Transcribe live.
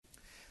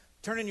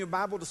Turn in your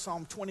Bible to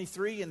Psalm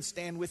 23 and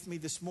stand with me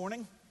this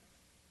morning.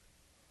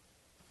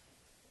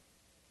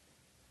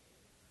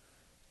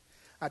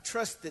 I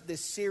trust that this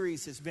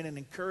series has been an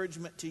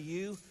encouragement to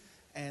you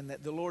and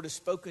that the Lord has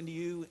spoken to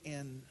you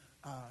in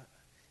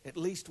at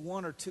least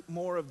one or two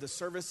more of the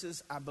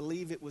services. I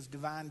believe it was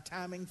divine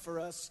timing for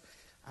us.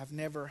 I've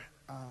never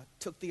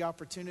took the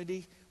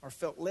opportunity or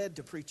felt led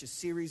to preach a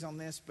series on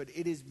this, but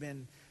it has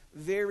been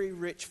very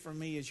rich for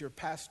me as your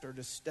pastor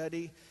to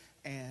study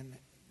and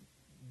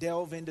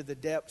delve into the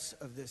depths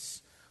of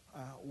this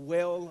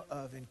well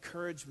of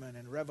encouragement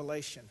and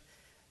revelation.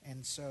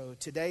 And so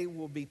today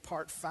will be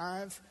part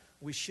 5.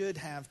 We should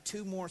have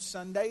 2 more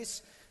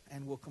Sundays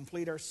and we'll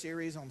complete our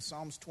series on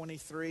Psalms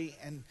 23.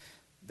 And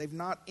they've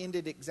not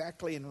ended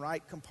exactly in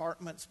right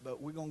compartments,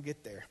 but we're going to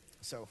get there.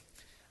 So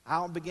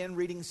I'll begin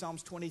reading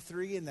Psalms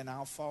 23 and then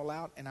I'll fall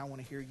out, and I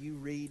want to hear you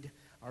read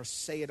or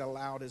say it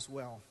aloud as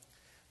well.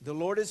 The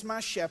Lord is my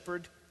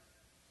shepherd.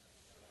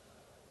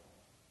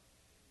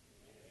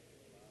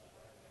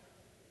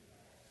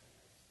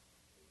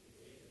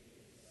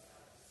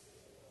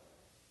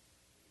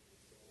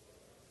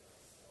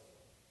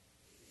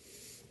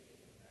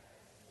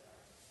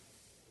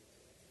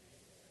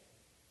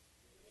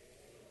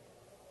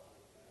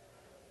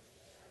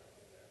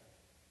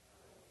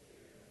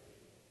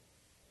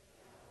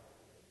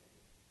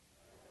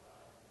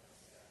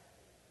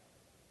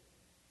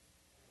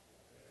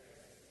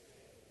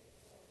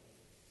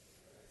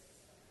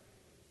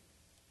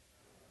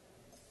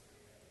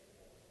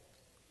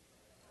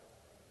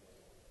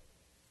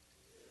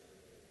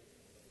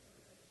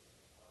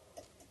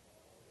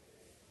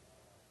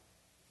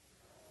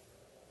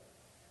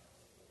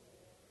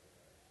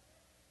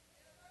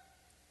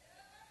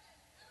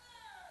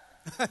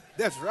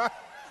 That's right.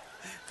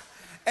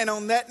 And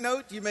on that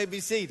note, you may be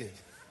seated.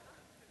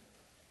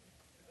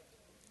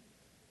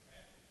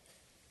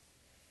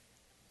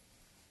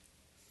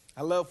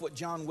 I love what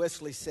John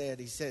Wesley said.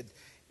 He said,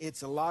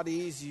 it's a lot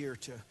easier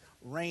to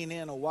rein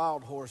in a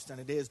wild horse than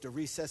it is to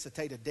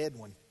resuscitate a dead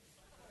one.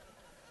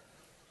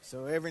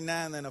 So every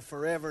now and then a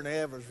forever and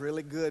ever is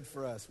really good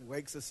for us. It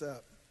wakes us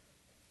up.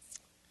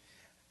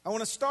 I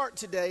want to start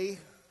today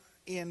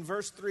in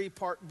verse 3,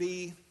 part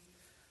B,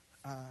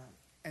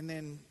 and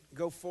then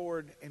go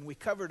forward. And we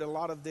covered a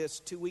lot of this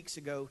 2 weeks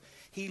ago.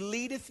 He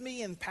leadeth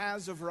me in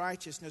paths of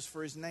righteousness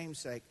for his name's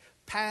sake.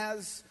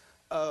 Paths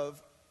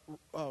of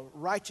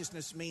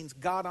righteousness means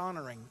God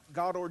honoring,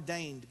 God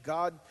ordained,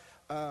 God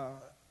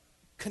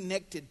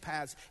connected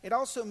paths. It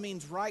also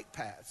means right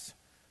paths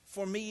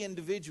for me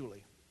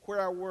individually, where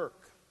I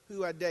work,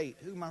 who I date,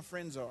 who my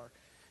friends are.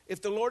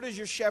 If the Lord is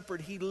your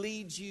shepherd, he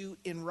leads you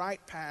in right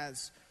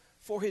paths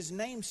for his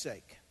name's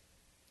sake.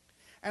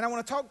 And I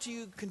want to talk to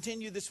you,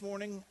 continue this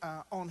morning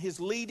on his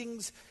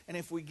leadings. And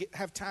if we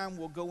have time,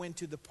 we'll go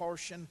into the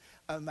portion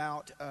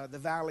about the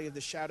valley of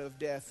the shadow of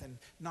death and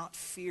not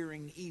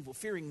fearing evil,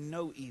 fearing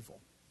no evil.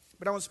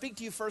 But I want to speak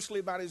to you firstly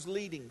about his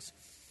leadings.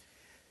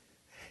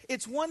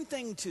 It's one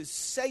thing to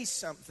say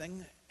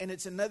something, and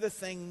it's another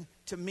thing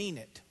to mean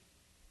it.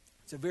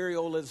 It's a very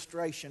old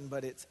illustration,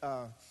 but it's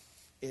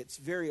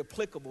very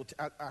applicable.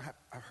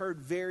 I heard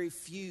very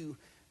few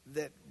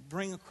that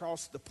bring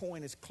across the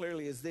point as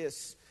clearly as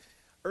this.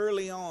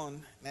 Early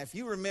on, now if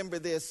you remember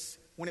this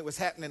when it was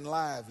happening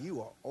live,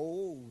 you are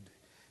old.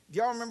 Do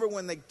y'all remember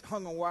when they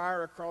hung a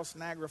wire across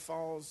Niagara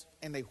Falls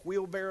and they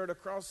wheelbarrowed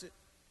across it?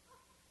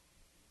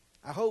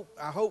 I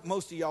hope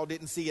most of y'all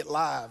didn't see it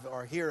live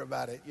or hear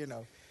about it, you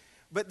know.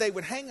 But they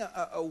would hang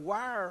a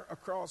wire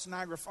across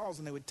Niagara Falls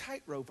and they would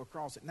tightrope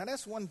across it. Now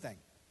that's one thing.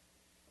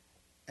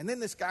 And then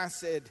this guy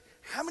said,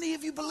 how many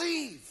of you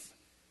believe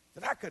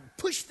that I could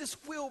push this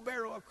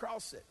wheelbarrow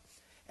across it?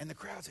 And the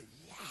crowd said,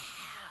 yeah.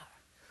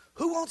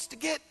 Who wants to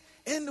get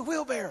in the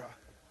wheelbarrow?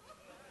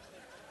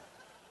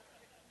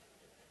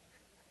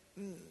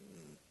 And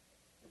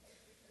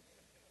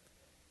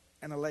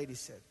a lady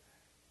said,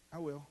 I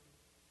will.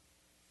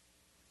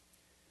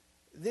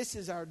 This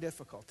is our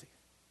difficulty.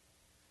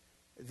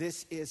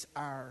 This is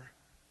our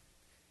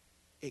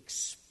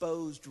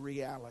exposed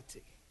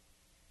reality.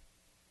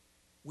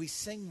 We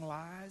sing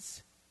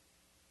lies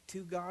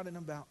to God and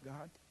about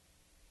God.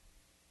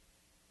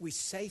 We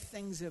say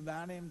things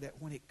about him that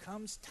when it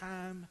comes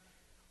time,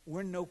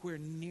 we're nowhere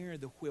near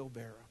the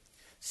wheelbarrow.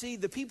 See,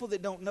 the people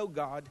that don't know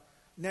God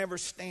never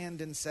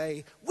stand and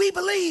say, we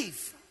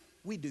believe.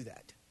 We do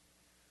that.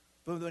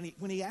 But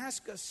when he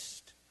asks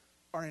us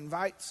or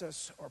invites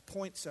us or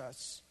points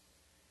us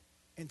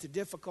into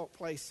difficult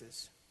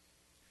places,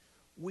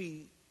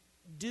 we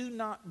do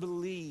not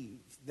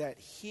believe that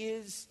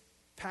his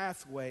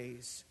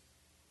pathways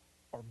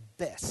are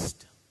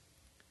best.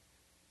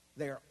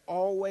 They are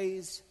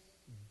always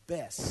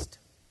best.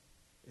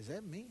 Is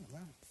that me?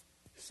 Wow.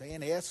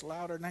 Saying S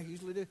louder than I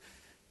usually do.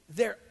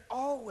 They're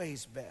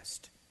always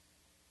best.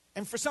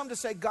 And for some to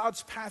say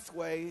God's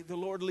pathway, the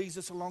Lord leads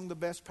us along the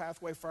best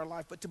pathway for our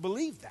life. But to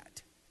believe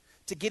that,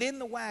 to get in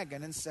the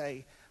wagon and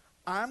say,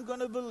 I'm going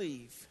to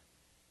believe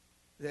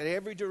that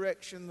every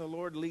direction the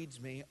Lord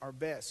leads me are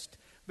best.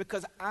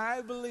 Because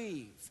I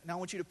believe, and I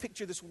want you to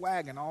picture this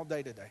wagon all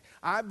day today.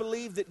 I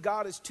believe that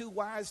God is too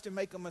wise to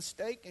make a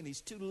mistake and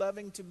he's too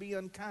loving to be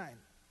unkind.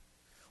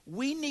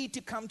 We need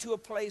to come to a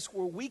place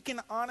where we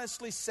can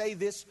honestly say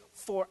this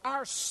for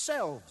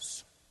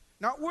ourselves,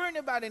 not worrying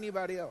about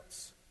anybody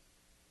else.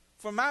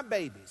 For my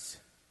babies,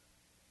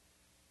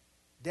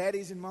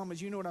 daddies and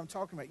mamas, you know what I'm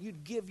talking about.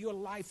 You'd give your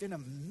life in a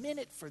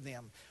minute for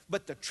them,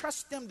 but to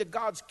trust them to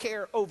God's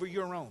care over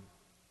your own.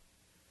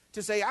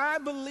 To say, I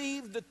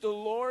believe that the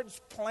Lord's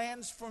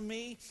plans for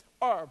me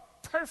are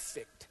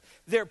perfect.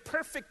 They're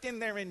perfect in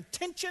their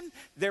intention,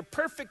 they're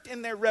perfect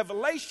in their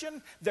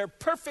revelation, they're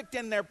perfect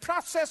in their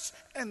process,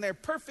 and they're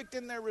perfect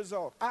in their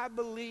result. I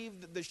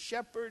believe that the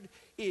shepherd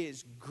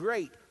is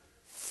great,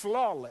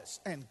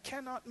 flawless, and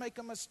cannot make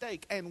a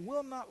mistake, and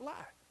will not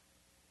lie.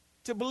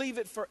 To believe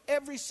it for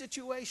every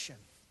situation.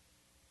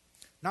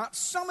 Not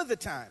some of the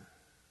time,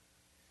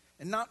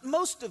 and not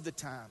most of the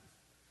time,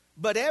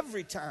 but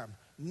every time.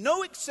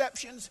 No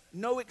exceptions,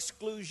 no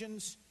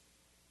exclusions.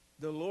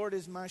 The Lord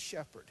is my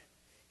shepherd.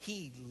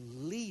 He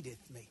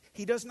leadeth me.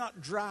 He does not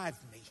drive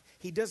me.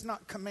 He does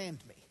not command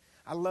me.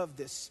 I love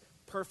this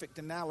perfect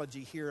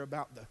analogy here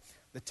about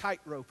the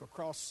tightrope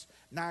across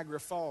Niagara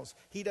Falls.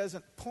 He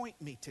doesn't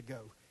point me to go.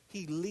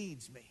 He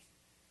leads me.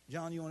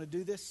 John, you want to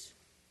do this?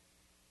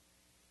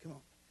 Come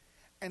on.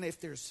 And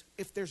if there's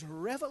a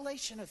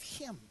revelation of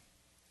him,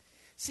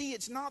 see,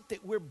 it's not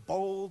that we're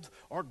bold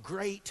or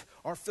great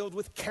or filled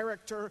with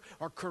character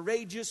or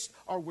courageous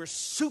or we're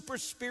super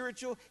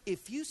spiritual.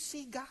 If you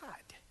see God,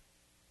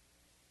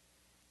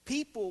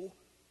 people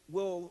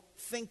will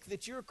think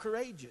that you're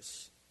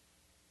courageous.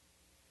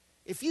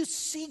 If you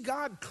see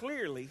God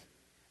clearly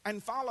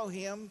and follow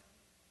him,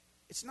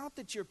 it's not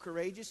that you're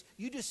courageous.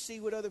 You just see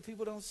what other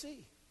people don't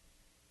see.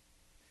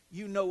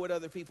 You know what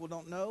other people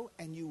don't know,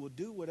 and you will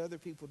do what other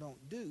people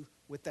don't do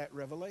with that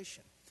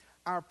revelation.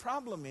 Our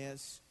problem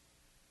is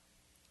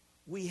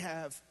we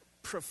have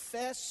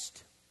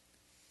professed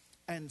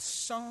and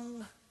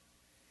sung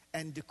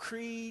and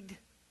decreed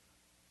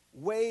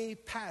way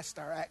past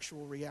our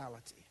actual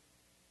reality.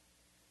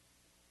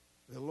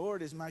 The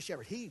Lord is my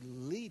shepherd. He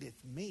leadeth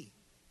me.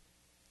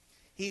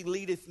 He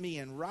leadeth me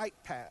in right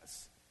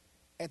paths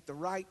at the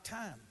right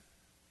time.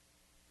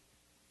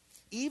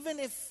 Even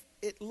if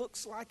it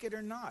looks like it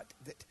or not,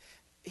 that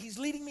he's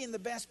leading me in the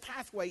best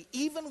pathway,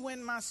 even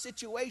when my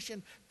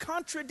situation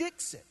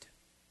contradicts it.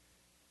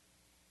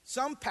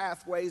 Some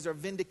pathways are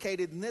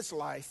vindicated in this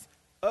life.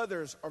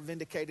 Others are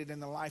vindicated in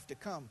the life to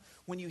come.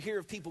 When you hear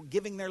of people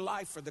giving their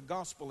life for the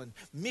gospel and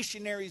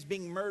missionaries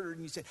being murdered,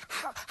 and you say,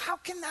 how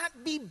can that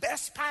be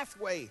best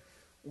pathway?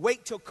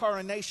 Wait till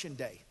coronation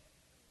day,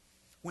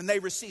 when they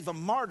receive a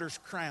martyr's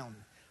crown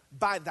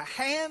by the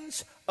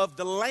hands of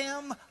the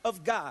Lamb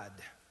of God.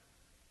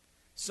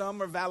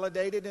 Some are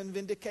validated and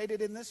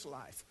vindicated in this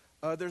life.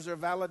 Others are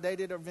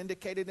validated or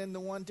vindicated in the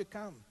one to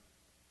come.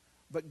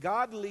 But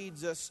God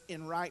leads us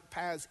in right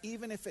paths,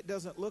 even if it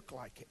doesn't look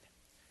like it.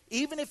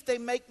 Even if they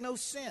make no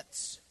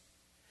sense.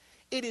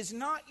 It is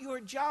not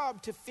your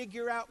job to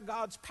figure out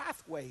God's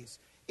pathways.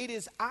 It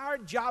is our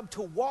job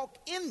to walk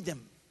in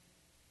them.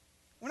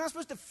 We're not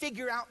supposed to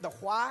figure out the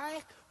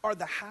why or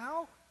the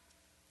how.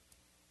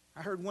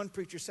 I heard one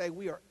preacher say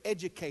we are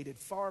educated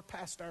far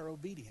past our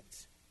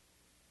obedience.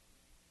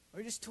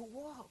 We're just to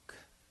walk.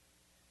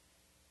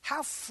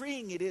 How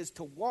freeing it is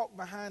to walk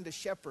behind a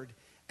shepherd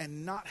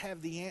and not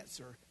have the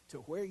answer to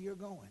where you're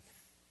going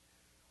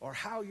or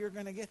how you're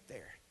going to get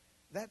there.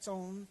 That's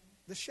on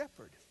the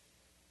shepherd.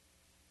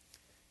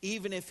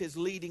 Even if his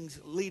leadings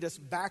lead us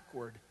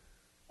backward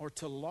or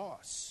to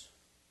loss.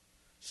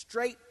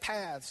 Straight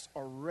paths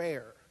are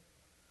rare.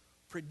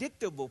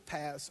 Predictable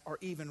paths are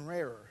even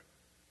rarer.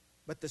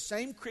 But the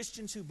same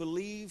Christians who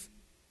believe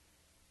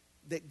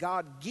that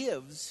God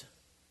gives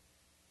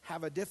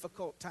have a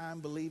difficult time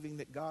believing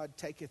that God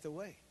taketh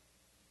away.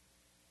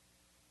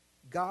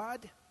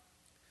 God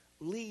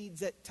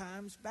leads at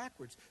times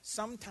backwards.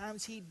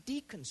 Sometimes he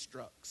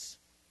deconstructs.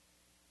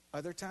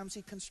 Other times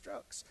he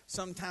constructs.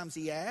 Sometimes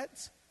he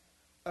adds.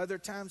 Other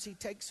times he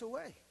takes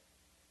away.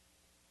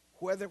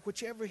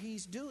 Whichever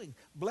he's doing,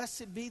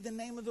 blessed be the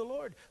name of the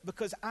Lord,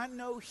 because I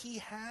know he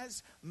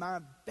has my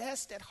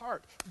best at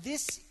heart.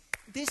 This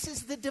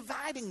is the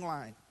dividing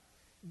line.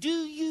 Do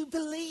you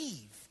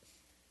believe?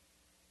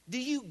 Do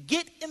you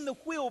get in the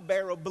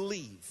wheelbarrow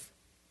believe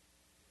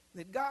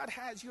that God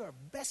has your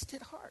best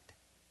at heart?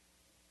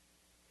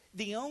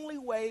 The only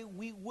way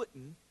we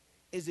wouldn't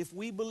is if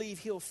we believe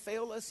he'll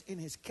fail us in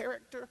his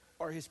character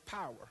or his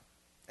power.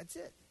 That's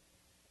it.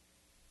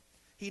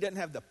 He doesn't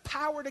have the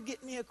power to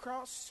get me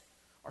across,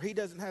 or he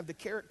doesn't have the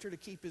character to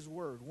keep his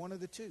word. One of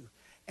the two.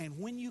 And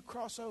when you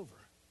cross over,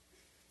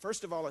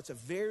 first of all, it's a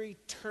very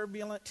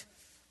turbulent,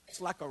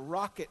 it's like a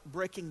rocket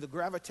breaking the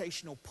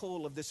gravitational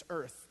pull of this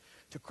earth.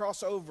 To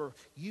cross over,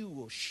 you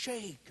will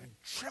shake and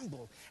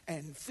tremble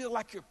and feel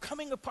like you're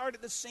coming apart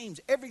at the seams.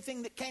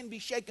 Everything that can be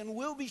shaken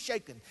will be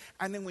shaken.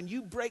 And then when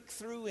you break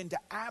through into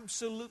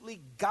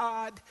absolutely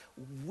God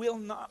will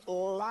not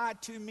lie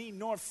to me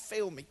nor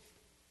fail me,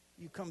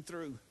 you come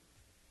through.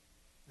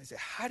 They say,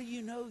 how do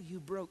you know you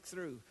broke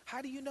through?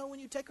 How do you know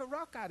when you take a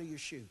rock out of your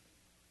shoe?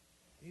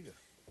 You go,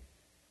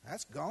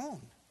 that's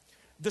gone.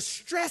 The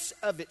stress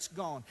of it's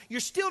gone. You're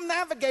still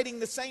navigating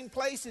the same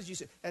places. You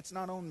say, that's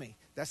not on me.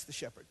 That's the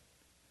shepherd.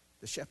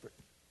 The shepherd.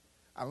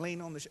 I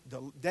lean on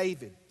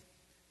David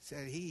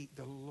said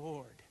the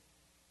Lord,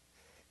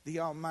 the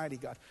Almighty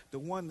God, the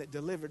one that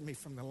delivered me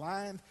from the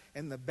lion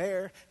and the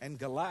bear and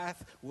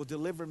Goliath will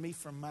deliver me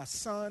from my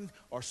son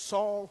or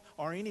Saul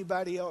or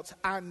anybody else.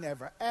 I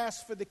never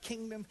asked for the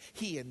kingdom.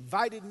 He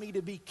invited me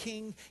to be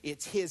king.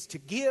 It's his to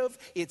give.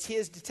 It's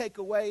his to take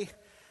away.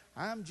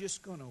 I'm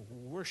just going to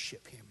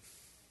worship him.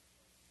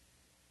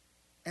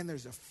 And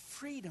there's a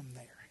freedom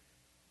there.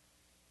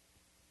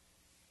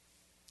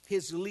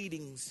 His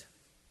leadings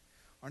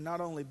are not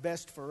only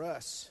best for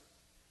us,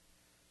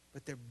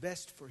 but they're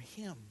best for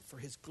him, for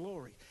his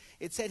glory.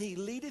 It said, he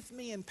leadeth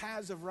me in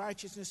paths of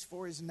righteousness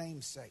for his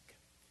name's sake.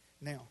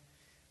 Now,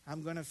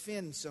 I'm going to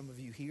offend some of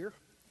you here,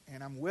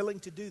 and I'm willing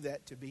to do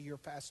that to be your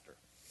pastor.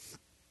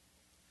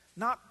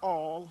 Not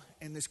all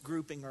in this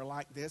grouping are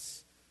like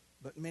this,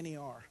 but many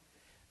are.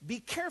 Be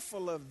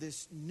careful of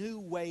this new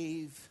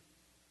wave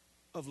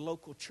of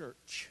local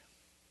church.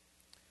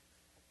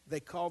 They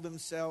call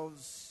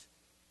themselves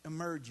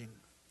emerging.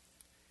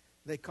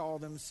 They call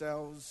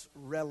themselves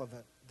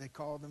relevant. They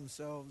call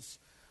themselves,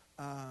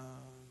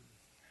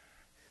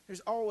 there's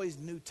always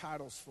new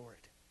titles for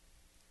it.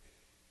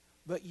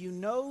 But you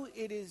know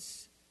it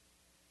is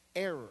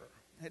error.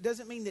 It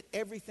doesn't mean that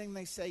everything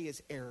they say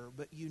is error,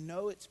 but you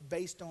know it's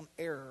based on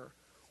error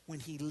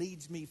when he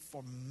leads me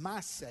for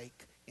my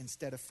sake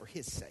instead of for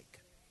his sake.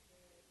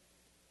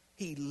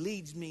 He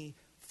leads me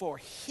for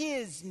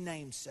his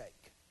name's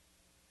sake.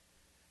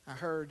 I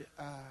heard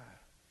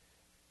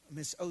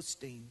Miss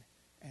Osteen,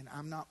 and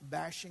I'm not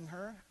bashing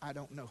her. I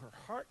don't know her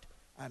heart.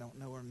 I don't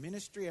know her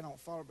ministry. I don't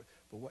follow her.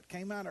 But what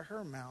came out of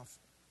her mouth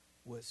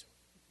was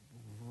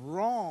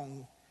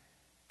wrong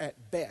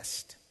at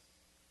best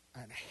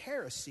and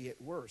heresy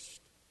at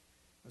worst.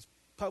 It was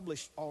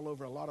published all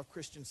over a lot of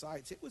Christian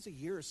sites. It was a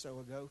year or so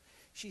ago.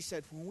 She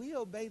said, when we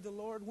obey the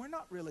Lord, we're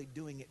not really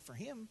doing it for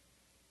him.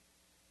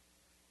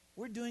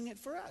 We're doing it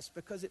for us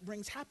because it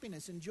brings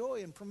happiness and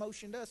joy and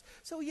promotion to us.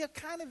 So yeah,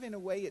 kind of in a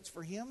way it's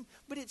for him,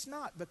 but it's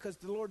not, because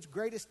the Lord's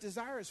greatest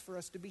desire is for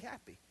us to be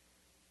happy.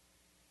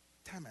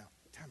 Time out.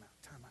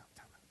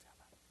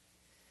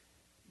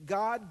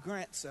 God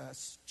grants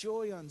us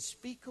joy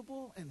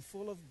unspeakable and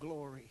full of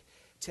glory.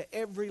 To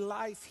every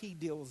life he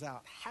deals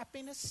out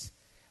happiness,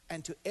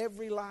 and to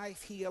every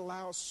life he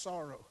allows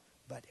sorrow.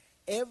 But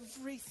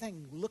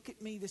everything, look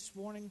at me this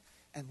morning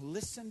and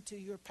listen to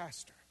your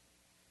pastor.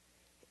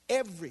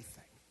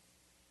 Everything,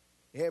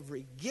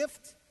 every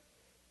gift,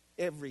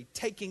 every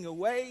taking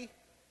away,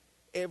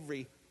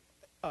 every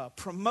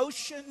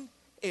promotion,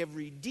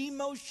 every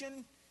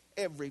demotion,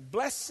 every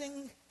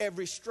blessing,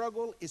 every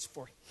struggle is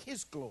for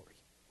his glory.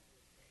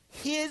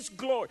 His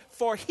glory,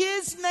 for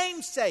his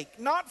name's sake,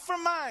 not for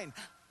mine.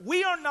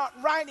 We are not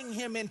writing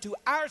him into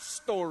our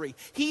story.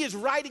 He is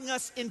writing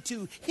us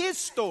into his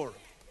story.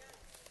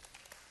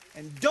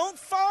 And don't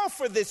fall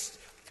for this.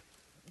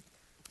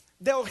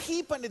 They'll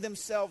heap unto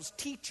themselves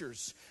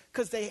teachers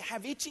because they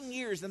have itching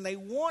ears and they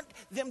want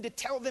them to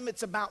tell them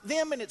it's about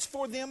them and it's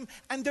for them.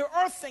 And there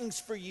are things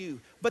for you,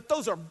 but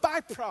those are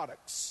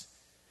byproducts.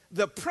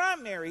 The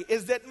primary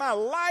is that my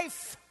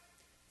life,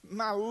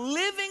 my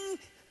living,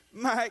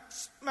 my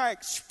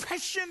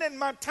expression and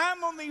my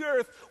time on the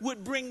earth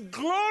would bring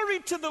glory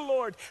to the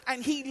Lord.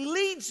 And he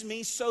leads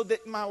me so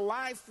that my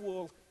life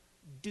will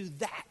do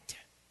that.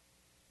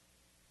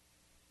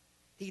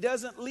 He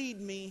doesn't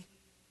lead me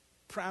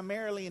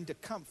primarily into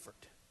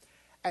comfort.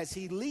 As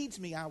he leads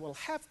me, I will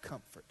have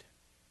comfort.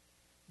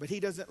 But he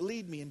doesn't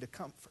lead me into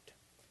comfort.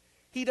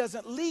 He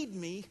doesn't lead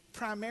me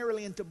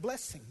primarily into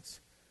blessings,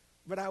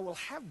 but I will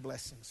have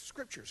blessings.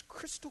 Scripture is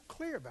crystal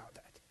clear about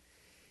that.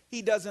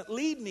 He doesn't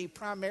lead me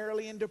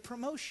primarily into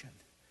promotion,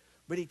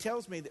 but he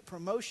tells me that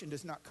promotion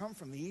does not come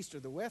from the east or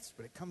the west,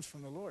 but it comes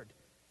from the Lord.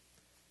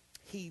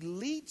 He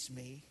leads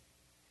me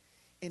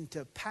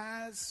into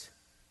paths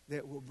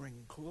that will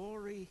bring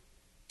glory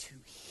to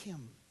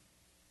him.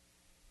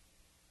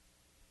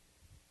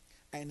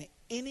 And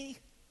any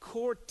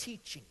core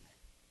teaching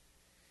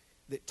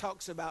that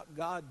talks about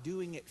God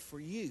doing it for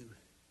you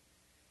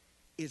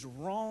is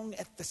wrong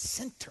at the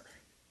center.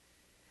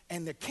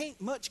 And there can't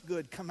much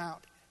good come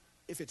out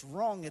if it's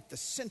wrong at the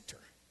center.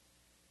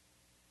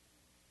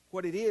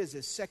 What it is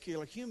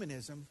secular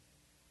humanism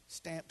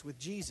stamped with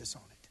Jesus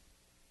on it.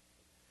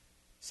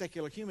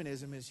 Secular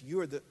humanism is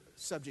you're the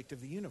subject of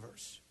the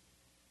universe.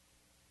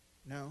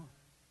 No,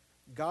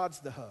 God's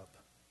the hub,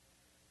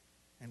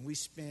 and we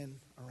spin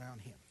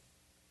around him.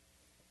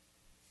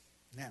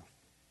 Now,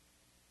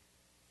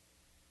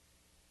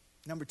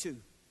 number 2,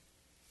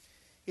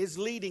 his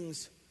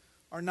leadings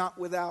are not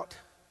without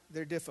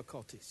their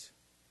difficulties.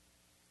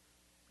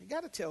 You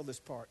got to tell this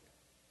part.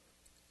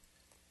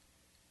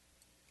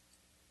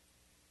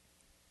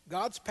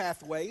 God's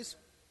pathways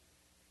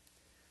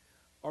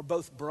are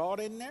both broad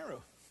and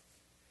narrow.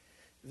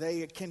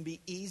 They can be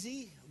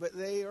easy, but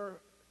they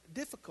are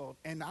difficult.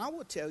 And I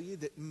will tell you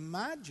that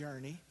my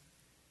journey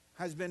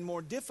has been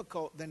more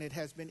difficult than it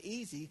has been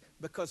easy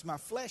because my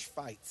flesh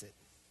fights it.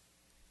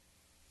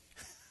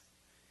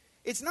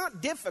 It's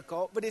not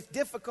difficult, but it's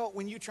difficult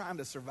when you're trying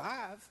to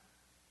survive.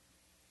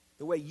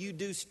 The way you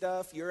do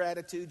stuff, your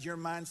attitudes, your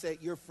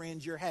mindset, your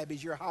friends, your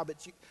habits,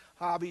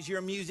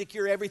 your music,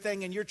 your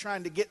everything, and you're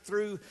trying to get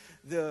through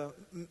the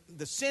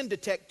sin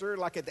detector,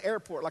 like at the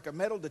airport, like a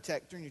metal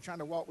detector, and you're trying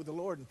to walk with the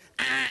Lord. And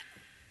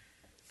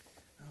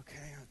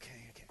okay.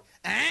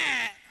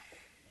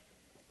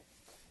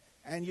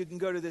 And you can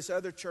go to this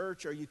other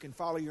church, or you can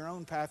follow your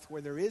own path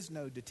where there is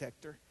no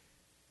detector.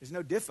 There's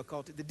no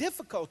difficulty. The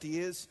difficulty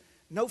is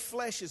no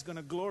flesh is going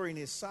to glory in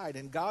His sight,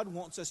 and God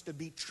wants us to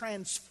be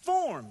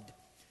transformed,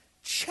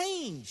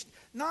 changed,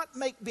 not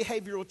make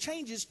behavioral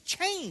changes,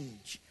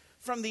 change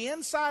from the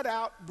inside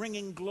out,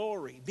 bringing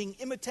glory, being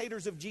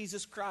imitators of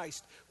Jesus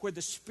Christ, where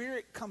the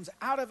Spirit comes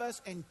out of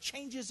us and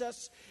changes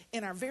us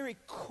in our very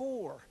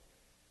core.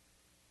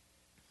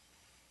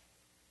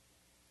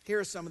 Here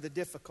are some of the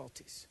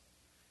difficulties.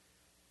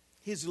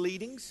 His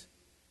leadings,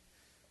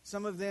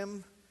 some of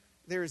them,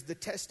 there is the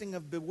testing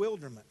of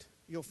bewilderment.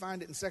 You'll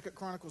find it in 2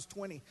 Chronicles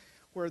 20,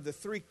 where the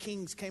 3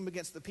 kings came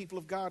against the people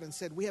of God and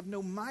said, we have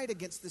no might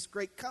against this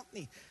great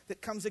company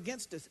that comes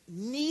against us.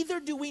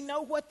 Neither do we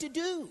know what to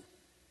do.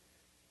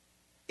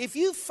 If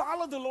you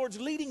follow the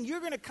Lord's leading, you're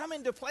going to come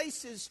into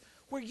places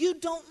where you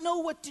don't know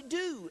what to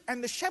do.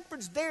 And the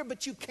shepherd's there,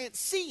 but you can't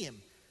see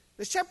him.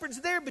 The shepherd's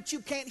there, but you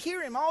can't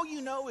hear him. All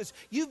you know is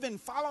you've been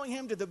following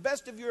him to the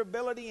best of your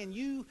ability, and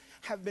you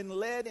have been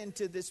led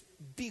into this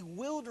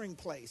bewildering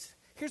place.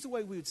 Here's the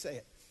way we would say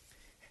it.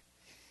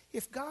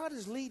 If God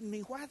is leading me,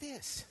 why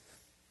this?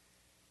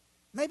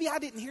 Maybe I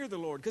didn't hear the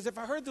Lord, because if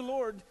I heard the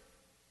Lord,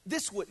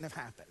 this wouldn't have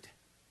happened.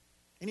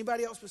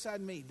 Anybody else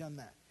beside me done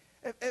that?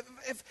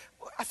 If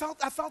I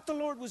felt the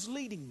Lord was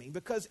leading me,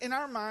 because in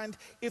our mind,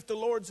 if the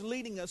Lord's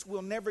leading us,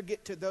 we'll never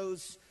get to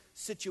those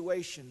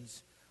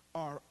situations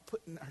or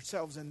putting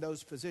ourselves in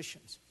those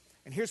positions.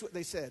 And here's what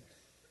they said.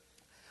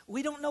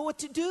 We don't know what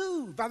to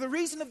do by the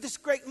reason of this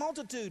great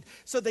multitude.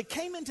 So they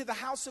came into the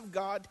house of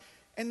God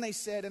and they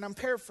said, and I'm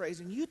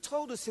paraphrasing, you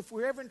told us if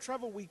we're ever in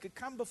trouble, we could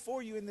come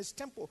before you in this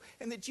temple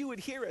and that you would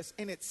hear us.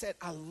 And it said,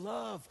 I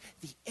love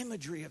the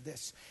imagery of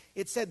this.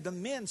 It said the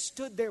men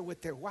stood there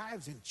with their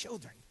wives and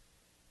children.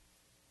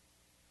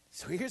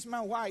 So here's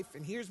my wife,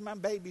 and here's my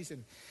babies,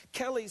 and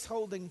Kelly's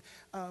holding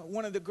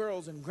one of the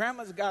girls, and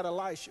Grandma's got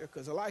Elisha,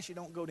 because Elisha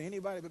don't go to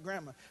anybody but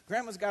Grandma.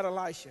 Grandma's got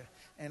Elisha,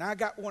 and I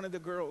got one of the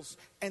girls,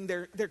 and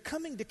they're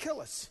coming to kill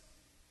us.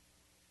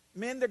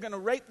 Men, they're going to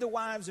rape the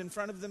wives in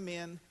front of the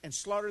men and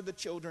slaughter the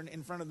children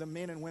in front of the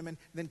men and women,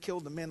 then kill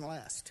the men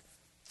last.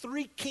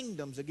 3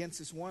 kingdoms against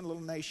this one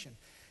little nation.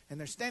 And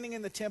they're standing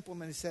in the temple,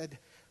 and they said,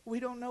 we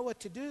don't know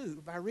what to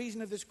do by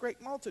reason of this great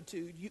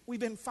multitude. We've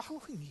been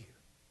following you.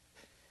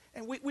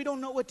 And we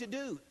don't know what to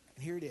do.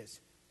 And here it is.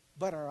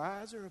 But our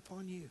eyes are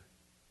upon you.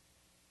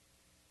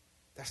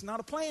 That's not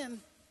a plan.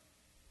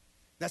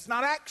 That's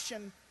not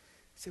action.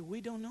 So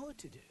we don't know what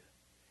to do.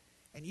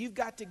 And you've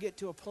got to get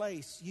to a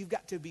place, you've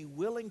got to be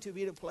willing to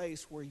be at a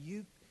place where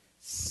you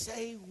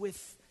say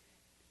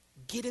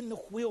get in the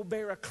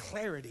wheelbarrow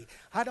clarity.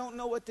 I don't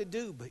know what to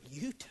do, but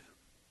you do.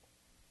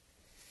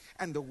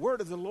 And the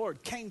word of the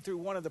Lord came through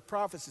one of the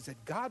prophets and said,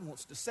 God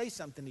wants to say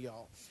something to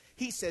y'all.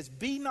 He says,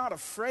 be not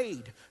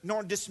afraid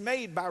nor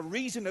dismayed by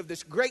reason of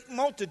this great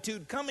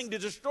multitude coming to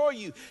destroy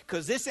you,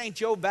 because this ain't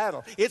your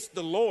battle. It's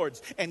the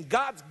Lord's. And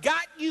God's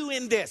got you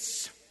in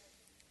this.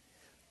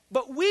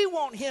 But we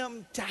want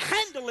him to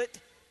handle it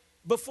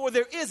before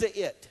there is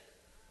a it.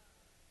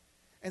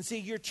 And see,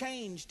 you're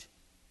changed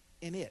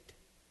in it.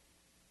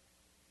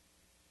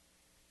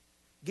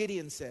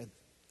 Gideon said,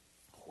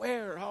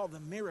 where are all the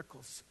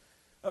miracles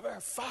of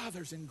our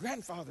fathers and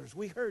grandfathers?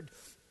 We heard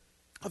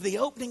of the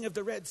opening of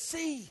the Red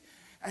Sea,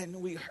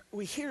 and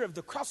we hear of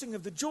the crossing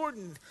of the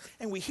Jordan,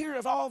 and we hear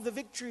of all the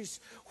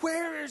victories.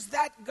 Where is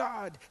that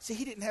God? See,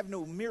 he didn't have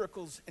no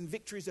miracles and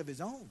victories of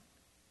his own.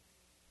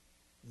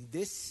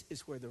 This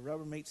is where the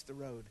rubber meets the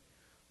road.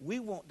 We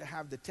want to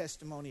have the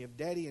testimony of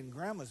Daddy and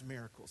Grandma's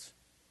miracles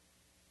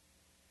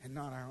and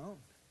not our own.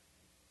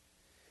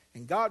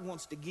 And God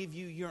wants to give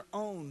you your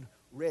own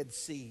Red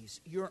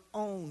Seas, your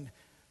own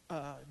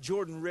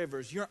Jordan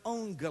Rivers, your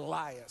own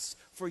Goliaths,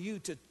 for you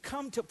to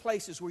come to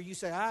places where you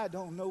say, I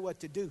don't know what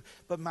to do,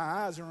 but my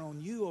eyes are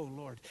on you, O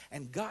Lord.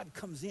 And God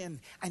comes in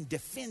and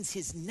defends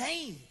his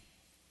name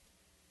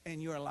in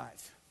your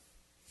life.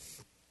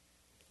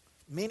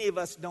 Many of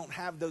us don't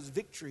have those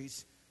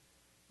victories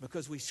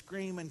because we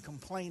scream and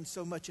complain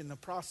so much in the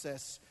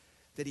process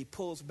that he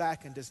pulls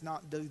back and does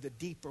not do the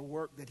deeper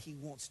work that he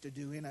wants to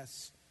do in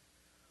us,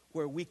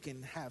 where we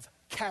can have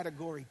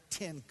category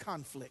 10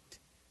 conflict,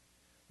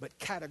 but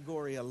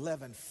category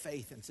 11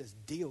 faith, and says,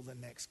 deal the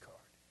next card.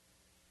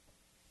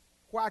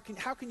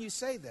 How can you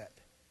say that?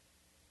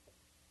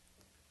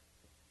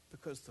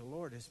 Because the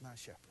Lord is my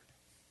shepherd,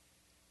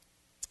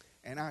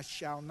 and I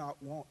shall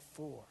not want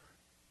for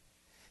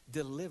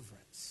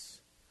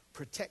deliverance,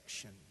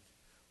 protection,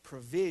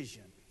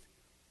 provision,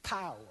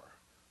 power,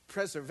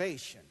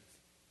 preservation,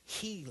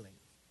 healing,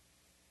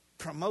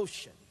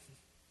 promotion.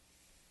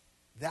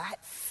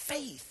 That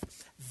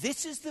faith,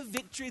 this is the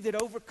victory that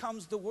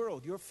overcomes the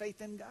world. Your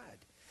faith in God,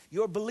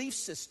 your belief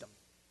system.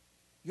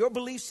 Your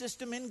belief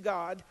system in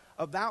God,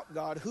 about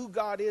God, who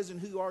God is and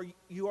who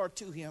you are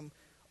to Him,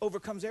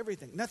 overcomes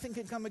everything. Nothing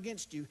can come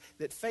against you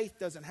that faith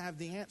doesn't have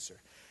the answer.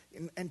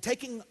 And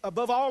taking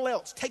above all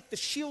else, take the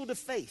shield of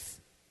faith.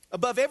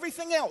 Above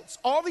everything else,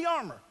 all the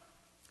armor.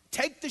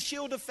 Take the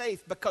shield of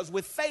faith, because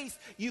with faith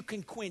you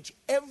can quench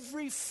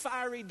every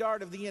fiery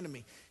dart of the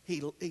enemy.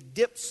 He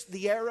dips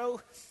the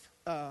arrow.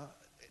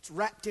 It's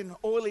wrapped in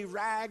oily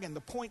rag and the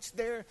point's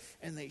there,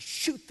 and they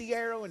shoot the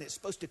arrow, and it's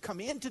supposed to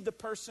come into the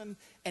person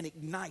and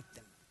ignite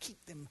them,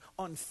 keep them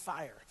on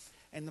fire.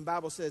 And the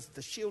Bible says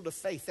the shield of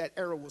faith, that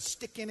arrow will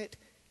stick in it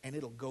and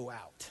it'll go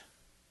out.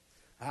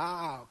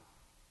 I'll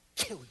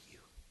kill you.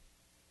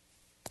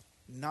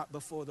 Not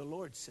before the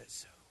Lord says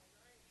so.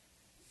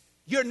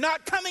 You're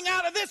not coming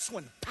out of this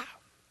one. Pow.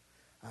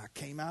 I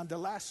came out of the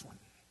last one.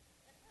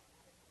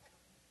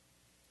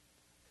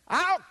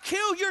 I'll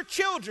kill your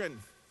children.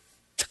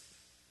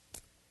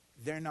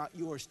 They're not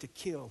yours to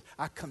kill.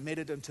 I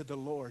committed them to the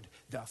Lord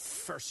the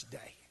first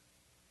day.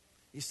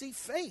 You see,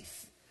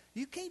 faith.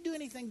 You can't do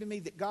anything to me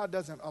that God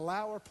doesn't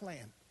allow or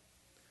plan.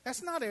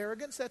 That's not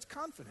arrogance, that's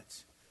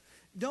confidence.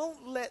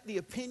 Don't let the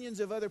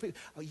opinions of other people,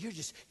 oh, you're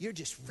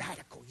just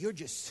radical.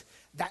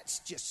 That's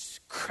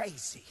just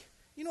crazy.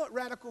 You know what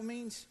radical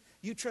means?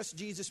 You trust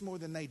Jesus more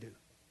than they do.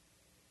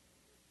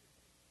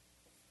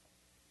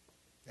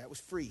 That was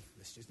free.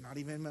 That's just not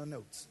even in my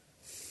notes.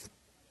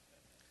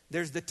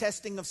 There's the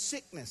testing of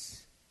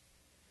sickness.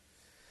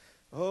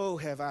 Oh,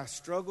 have I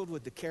struggled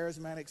with the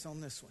charismatics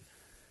on this one.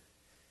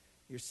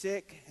 You're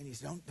sick, and you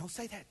say, don't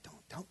say that.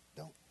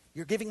 Don't.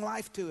 You're giving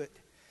life to it.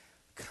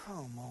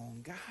 Come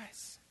on,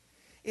 guys.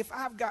 If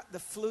I've got the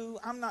flu,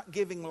 I'm not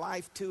giving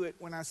life to it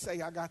when I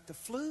say I got the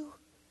flu.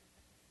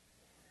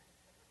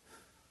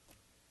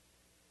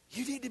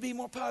 You need to be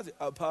more positive.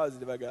 I'm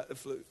positive I got the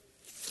flu.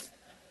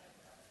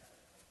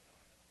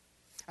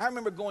 I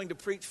remember going to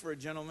preach for a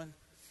gentleman.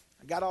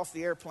 I got off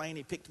the airplane.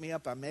 He picked me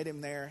up. I met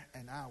him there.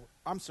 And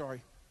I'm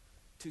sorry,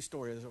 two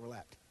stories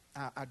overlapped.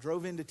 I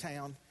drove into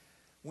town,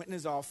 went in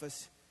his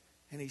office,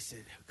 and he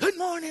said, "Good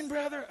morning,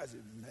 brother." I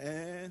said,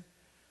 "Man,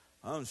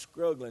 I'm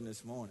struggling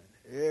this morning.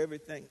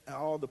 Everything,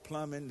 all the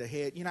plumbing, the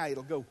head. You know,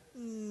 it'll go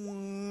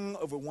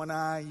over one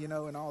eye,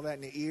 and all that,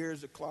 and the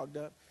ears are clogged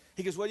up."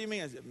 He goes, "What do you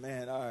mean?" I said,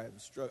 "Man, I'm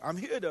struggling. I'm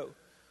here, though.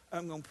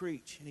 I'm going to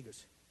preach." And he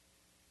goes,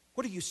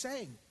 "What are you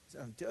saying?" I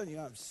said, "I'm telling you,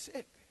 I'm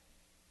sick."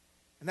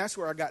 And that's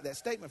where I got that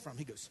statement from.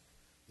 He goes,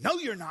 "No,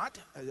 you're not."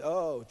 I said,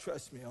 "Oh,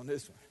 trust me on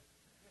this one."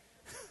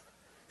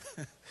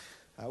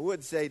 I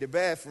would say the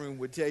bathroom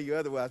would tell you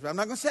otherwise, but I'm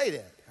not going to say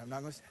that.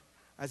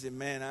 I said,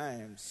 "Man,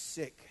 I am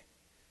sick."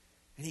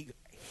 And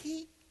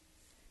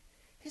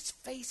his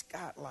face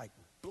got like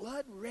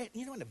blood red.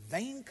 You know when the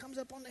vein comes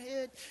up on the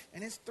head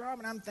and it's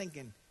throbbing? I'm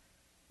thinking,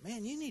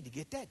 man, you need to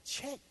get that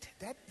checked.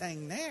 That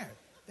thing there,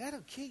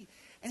 that'll kill you.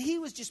 And he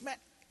was just mad.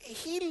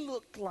 He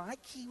looked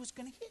like he was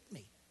going to hit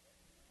me.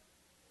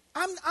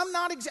 I'm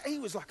not exactly. He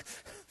was like,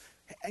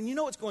 and you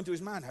know what's going through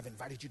his mind? "I've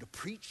invited you to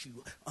preach,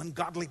 you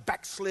ungodly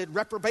backslid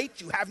reprobate.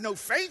 You have no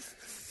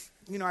faith."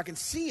 I can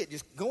see it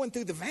just going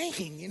through the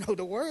vein.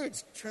 The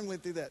words trembling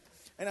through that.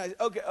 And I said,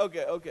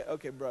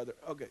 okay, brother.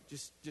 Okay,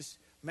 just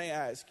may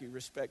I ask you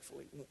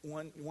respectfully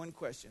one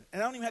question?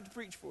 And I don't even have to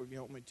preach for you if you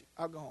don't want me to.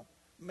 I'll go home.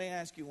 May I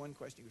ask you one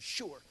question? He goes,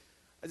 "Sure."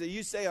 I said,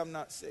 "You say I'm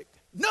not sick."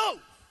 "No."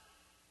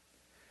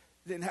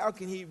 "Then how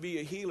can he be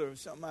a healer of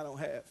something I don't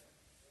have?"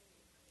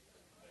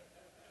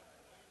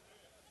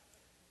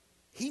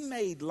 He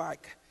made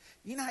like,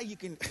 you know how you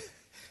can,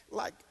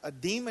 like a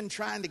demon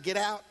trying to get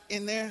out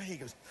in there? He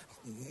goes,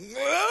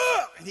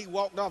 "Ugh!" And he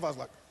walked off. I was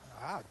like,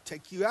 "I'll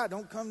take you out.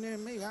 Don't come near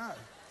me."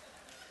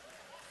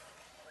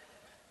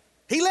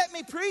 He let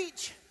me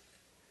preach.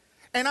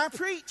 And I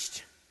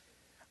preached.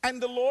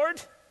 And the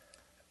Lord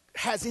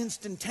has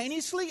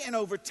instantaneously and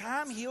over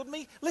time healed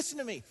me. Listen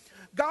to me.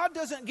 God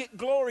doesn't get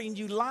glory in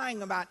you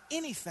lying about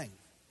anything.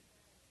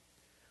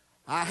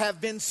 I have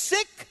been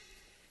sick.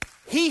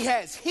 He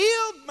has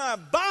healed my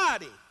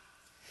body.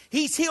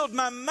 He's healed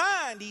my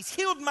mind. He's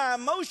healed my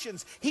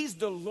emotions. He's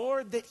the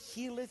Lord that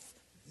healeth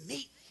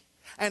me.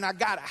 And I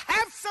got to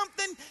have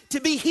something to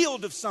be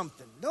healed of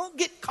something. Don't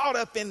get caught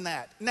up in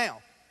that.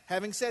 Now,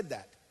 having said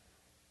that,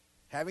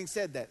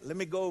 let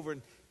me go over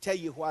and tell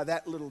you why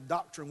that little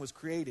doctrine was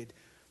created.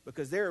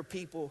 Because there are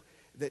people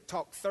that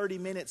talk 30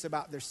 minutes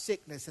about their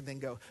sickness and then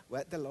go,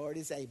 "What the Lord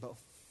is able."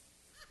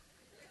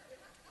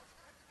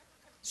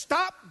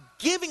 Stop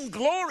giving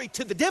glory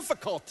to the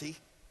difficulty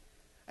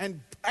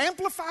and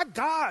amplify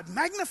God,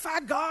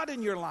 magnify God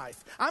in your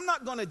life. I'm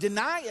not going to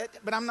deny it,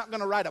 but I'm not going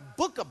to write a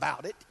book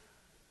about it.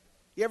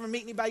 You ever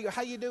meet anybody, you go,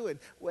 "How you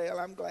doing?" "Well,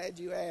 I'm glad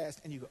you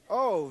asked." And you go,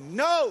 "Oh,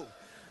 no.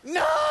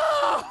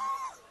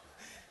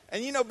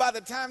 And by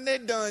the time they're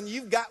done,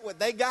 you've got what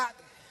they got.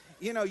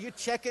 You're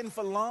checking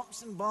for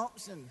lumps and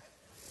bumps. And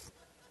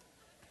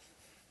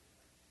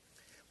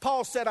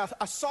Paul said,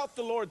 I sought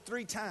the Lord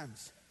 3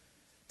 times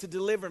to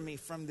deliver me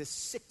from this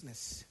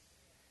sickness.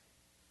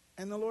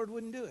 And the Lord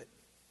wouldn't do it.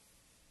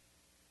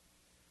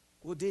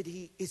 Well,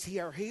 is he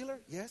our healer?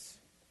 Yes.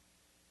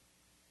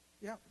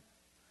 Yeah.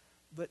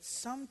 But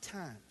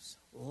sometimes,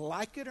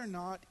 like it or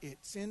not,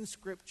 it's in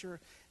Scripture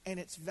and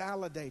it's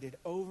validated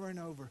over and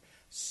over.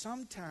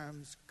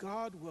 Sometimes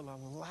God will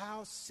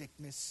allow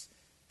sickness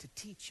to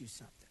teach you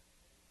something.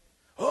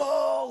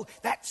 Oh,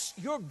 that's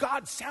your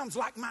God sounds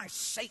like my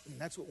Satan.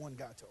 That's what one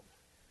guy told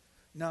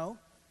me. No.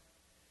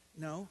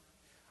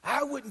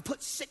 I wouldn't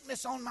put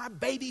sickness on my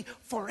baby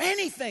for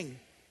anything.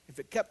 If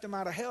it kept him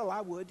out of hell,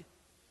 I would.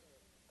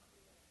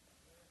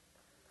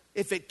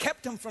 If it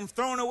kept them from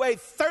throwing away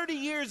 30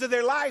 years of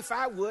their life,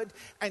 I would.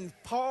 And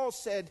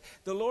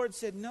the Lord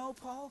said, no,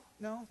 Paul,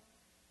 no.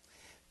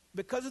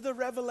 Because of the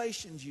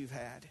revelations you've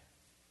had,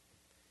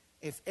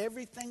 if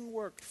everything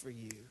worked for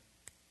you,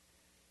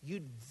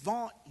 you'd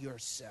vaunt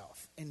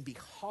yourself and be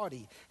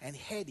haughty and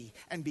heady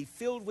and be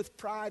filled with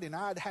pride, and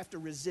I'd have to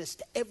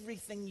resist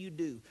everything you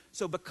do.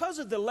 So because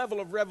of the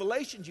level of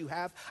revelations you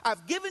have,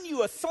 I've given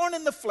you a thorn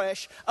in the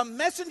flesh, a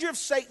messenger of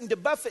Satan to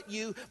buffet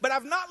you, but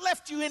I've not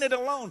left you in it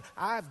alone.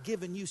 I've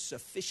given you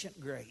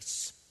sufficient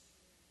grace.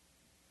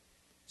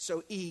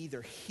 So he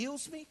either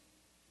heals me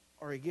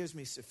or he gives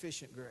me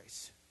sufficient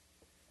grace.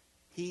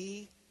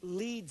 He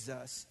leads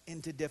us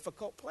into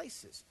difficult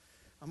places.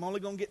 I'm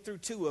only going to get through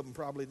 2 of them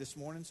probably this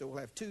morning, so we'll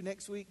have 2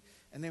 next week,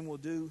 and then we'll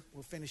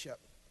finish up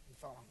the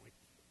following week.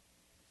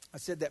 I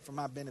said that for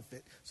my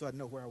benefit, so I'd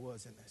know where I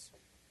was in this.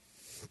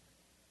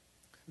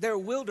 There are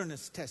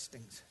wilderness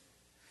testings.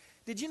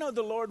 Did you know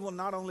the Lord will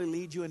not only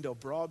lead you into a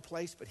broad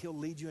place, but he'll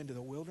lead you into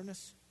the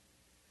wilderness?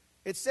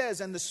 It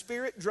says, and the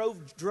Spirit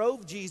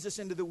drove Jesus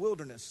into the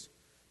wilderness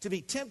to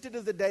be tempted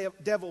of the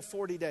devil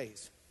 40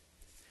 days.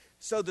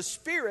 So the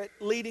Spirit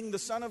leading the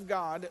Son of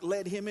God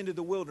led him into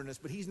the wilderness,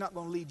 but he's not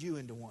going to lead you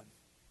into one.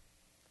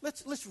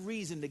 Let's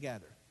reason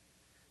together.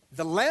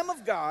 The Lamb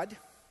of God,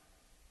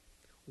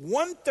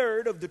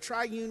 1/3 of the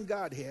triune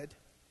Godhead,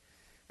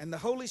 and the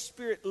Holy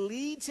Spirit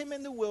leads him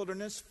in the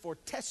wilderness for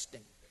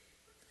testing.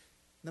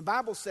 The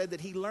Bible said that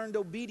he learned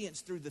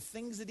obedience through the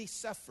things that he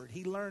suffered.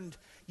 He learned,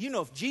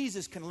 if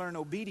Jesus can learn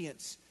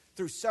obedience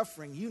through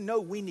suffering,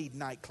 we need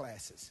night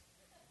classes.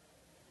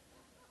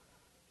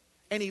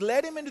 And he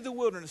led him into the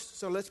wilderness.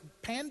 So let's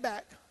pan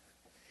back.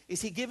 Is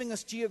he giving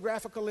us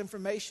geographical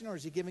information, or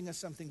is he giving us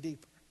something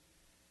deeper?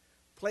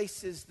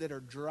 Places that are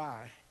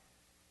dry,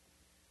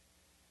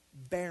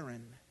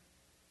 barren,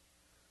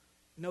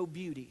 no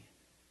beauty,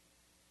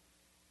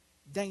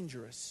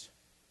 dangerous,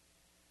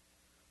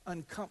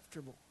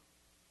 uncomfortable,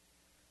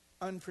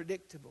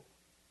 unpredictable,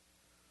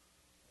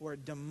 where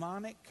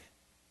demonic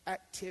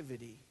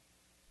activity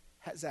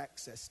has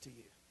access to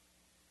you.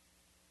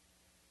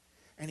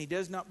 And he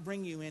does not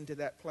bring you into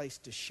that place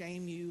to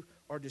shame you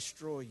or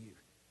destroy you.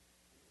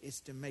 It's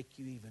to make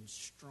you even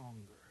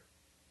stronger.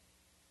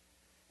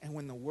 And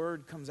when the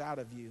word comes out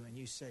of you and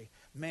you say,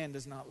 man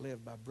does not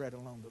live by bread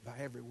alone, but by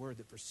every word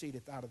that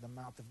proceedeth out of the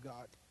mouth of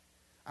God.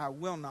 I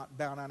will not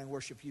bow down and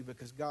worship you,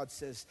 because God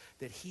says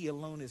that he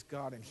alone is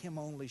God, and him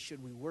only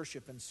should we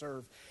worship and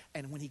serve.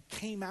 And when he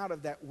came out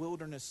of that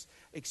wilderness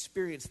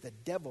experience, the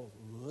devil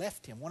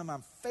left him. One of my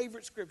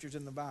favorite scriptures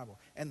in the Bible.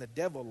 And the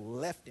devil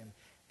left him.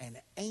 And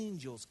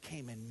angels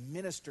came and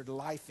ministered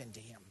life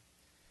into him.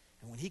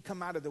 And when he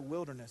come out of the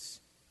wilderness,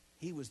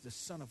 he was the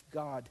Son of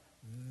God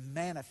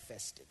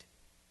manifested.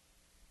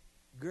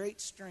 Great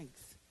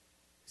strength.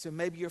 So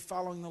maybe you're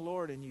following the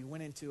Lord and you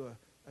went into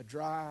a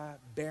dry,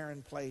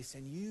 barren place,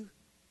 and you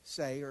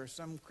say, or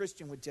some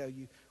Christian would tell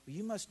you, well,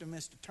 you must have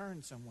missed a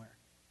turn somewhere.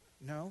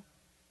 No.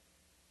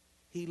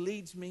 He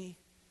leads me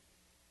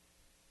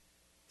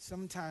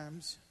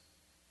sometimes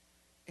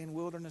in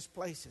wilderness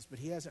places, but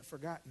he hasn't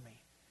forgotten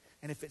me.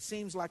 And if it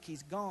seems like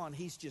he's gone,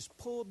 he's just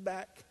pulled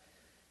back.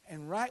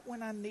 And right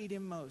when I need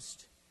him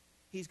most,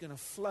 he's going to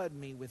flood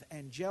me with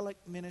angelic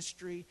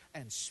ministry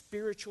and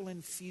spiritual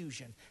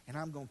infusion. And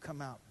I'm going to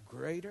come out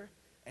greater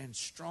and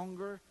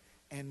stronger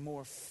and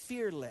more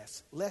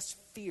fearless. Less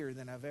fear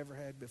than I've ever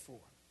had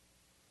before.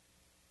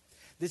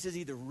 This is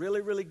either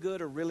really, really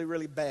good or really,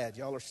 really bad.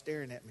 Y'all are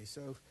staring at me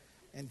so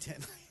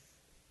intently.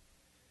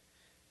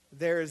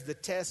 There is the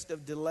test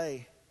of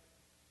delay.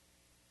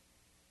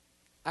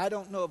 I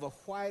don't know of a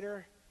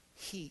whiter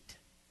heat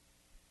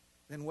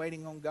than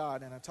waiting on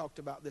God. And I talked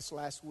about this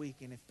last week.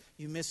 And if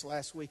you missed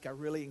last week, I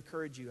really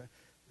encourage you.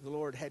 The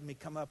Lord had me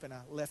come up and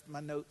I left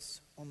my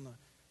notes on the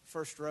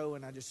first row.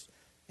 And I just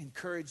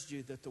encouraged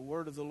you that the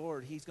word of the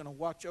Lord, he's going to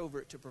watch over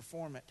it to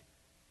perform it.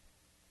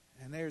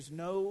 And there's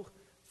no,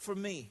 for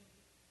me,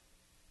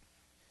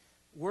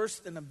 worse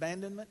than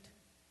abandonment,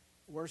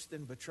 worse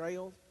than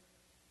betrayal,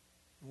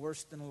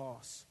 worse than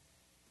loss.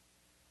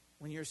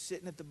 When you're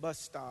sitting at the bus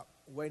stop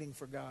waiting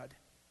for God,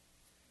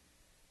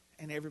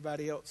 and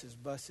everybody else's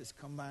buses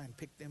come by and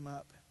pick them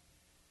up,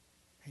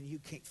 and you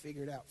can't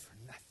figure it out for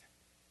nothing.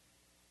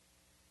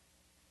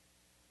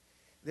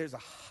 There's a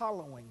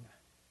hollowing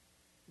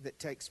that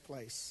takes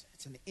place.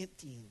 It's an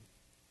emptying.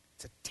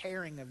 It's a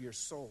tearing of your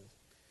soul.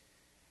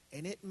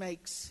 And it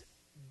makes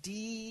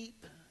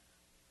deep,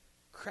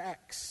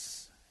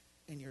 cracks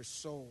in your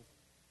soul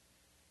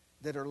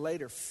that are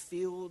later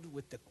filled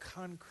with the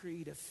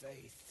concrete of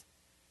faith.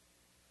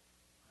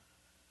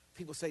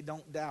 People say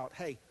don't doubt.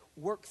 Hey,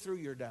 work through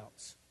your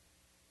doubts.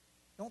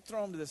 Don't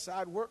throw them to the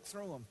side. Work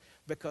through them,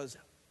 because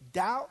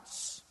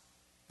doubts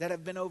that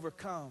have been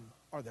overcome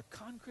are the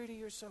concrete of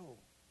your soul.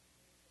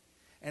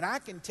 And I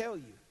can tell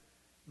you,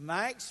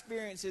 my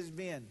experience has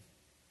been,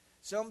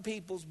 some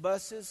people's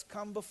buses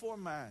come before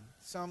mine,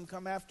 some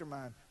come after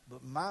mine,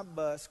 but my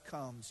bus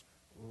comes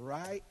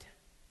right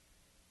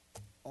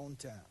on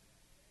time.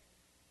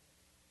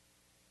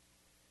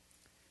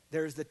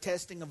 There's the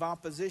testing of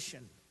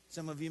opposition.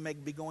 Some of you may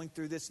be going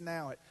through this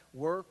now at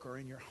work or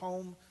in your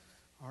home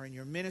or in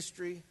your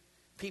ministry.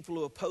 People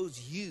who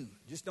oppose you,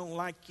 just don't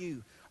like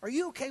you. Are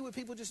you okay with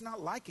people just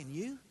not liking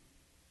you?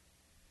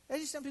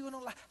 There's just some people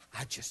don't like.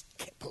 I just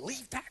can't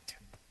believe that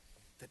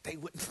they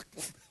wouldn't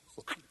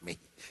like me.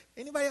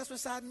 Anybody else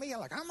beside me?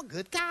 I'm a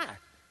good guy.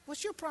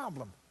 What's your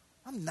problem?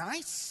 I'm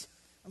nice.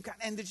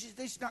 And they're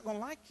just not going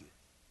to like you.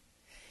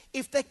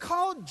 If they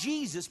called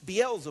Jesus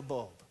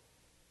Beelzebub,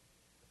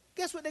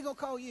 guess what they're going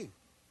to call you?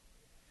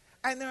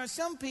 And there are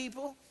some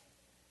people,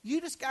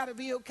 you just got to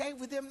be okay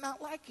with them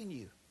not liking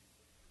you.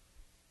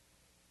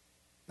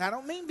 Now, I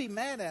don't mean be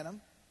mad at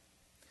them.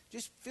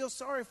 Just feel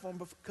sorry for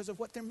them because of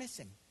what they're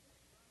missing.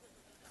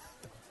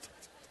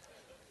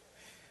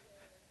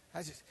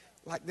 I just,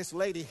 like this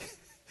lady, he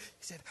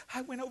said,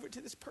 I went over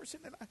to this person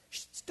and I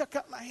stuck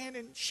out my hand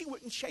and she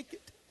wouldn't shake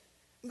it.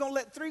 I'm going to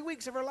let 3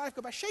 weeks of her life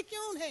go by. Shake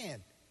your own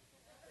hand.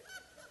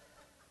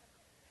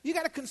 You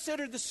got to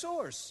consider the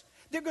source.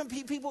 There are going to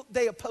be people,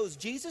 they oppose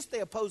Jesus,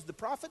 they oppose the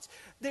prophets.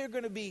 There are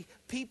going to be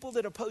people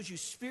that oppose you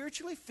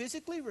spiritually,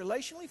 physically,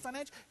 relationally,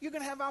 financially. You're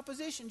going to have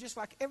opposition just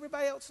like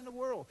everybody else in the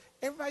world.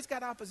 Everybody's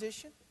got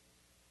opposition.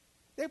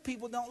 There are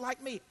people who don't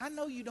like me. I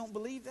know you don't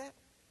believe that.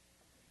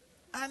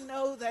 I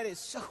know that is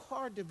so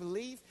hard to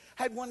believe.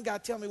 I had one guy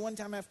tell me one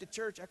time after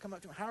church, I come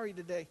up to him, how are you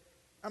today?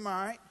 I'm all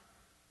right.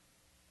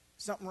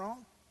 Something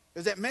wrong? It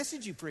was that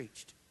message you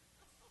preached.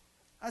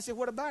 I said,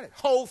 what about it?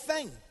 Whole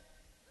thing.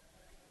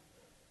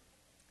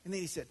 And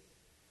then he said,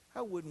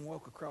 I wouldn't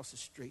walk across the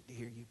street to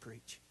hear you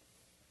preach.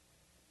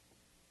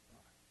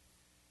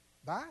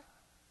 Bye? I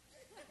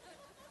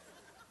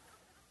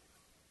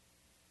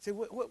said,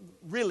 what,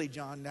 really,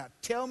 John, now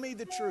tell me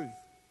the truth.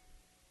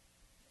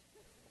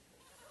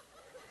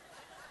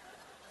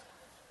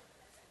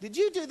 Did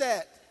you do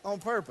that on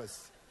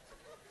purpose?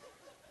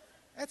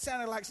 That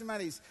sounded like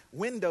somebody's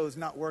windows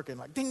not working,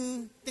 like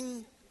ding,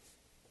 ding.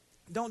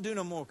 Don't do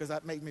no more because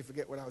that made me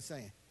forget what I was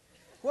saying.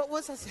 What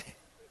was I saying?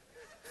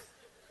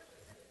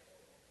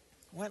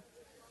 What?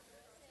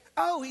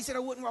 Oh, he said I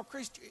wouldn't walk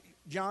Christian.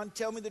 John,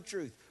 tell me the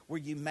truth. Were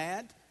you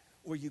mad?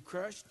 Were you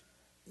crushed?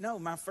 No,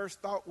 my first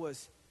thought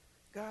was,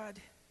 God,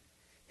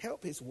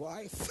 help his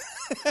wife.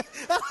 That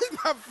was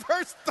my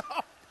first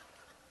thought.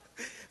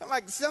 I'm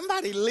like,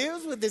 somebody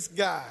lives with this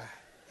guy.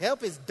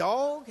 Help his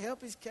dog,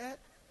 help his cat.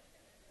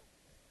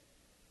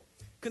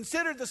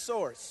 Consider the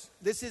source.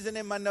 This isn't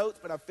in my notes,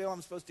 but I feel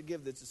I'm supposed to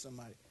give this to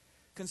somebody.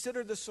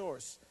 Consider the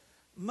source.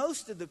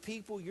 Most of the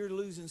people you're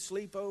losing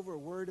sleep over or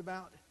worried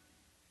about,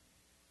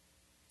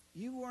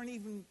 you weren't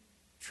even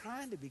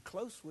trying to be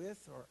close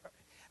with.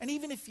 And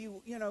even if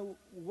you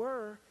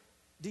were,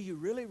 do you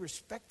really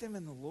respect them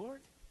in the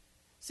Lord?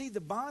 See,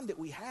 the bond that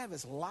we have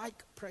is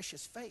like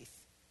precious faith.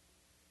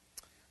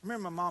 I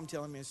remember my mom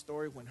telling me a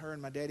story when her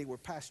and my daddy were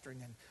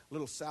pastoring in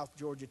little South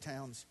Georgia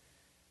towns.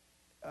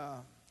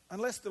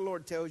 Unless the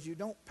Lord tells you,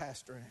 don't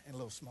pastor in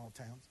little small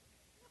towns.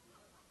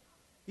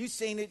 You've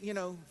seen it,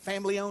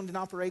 family-owned and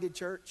operated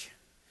church.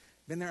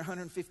 Been there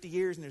 150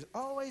 years, and there's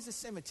always a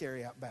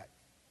cemetery out back.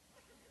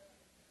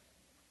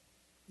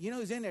 You know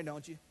who's in there,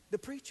 don't you? The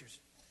preachers.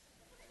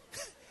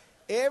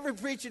 Every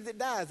preacher that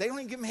dies, they don't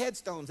even give them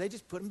headstones. They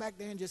just put them back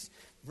there and just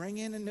bring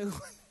in a new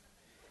one.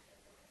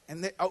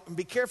 And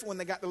be careful when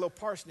they got the little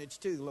parsonage,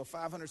 too, the little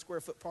 500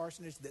 square foot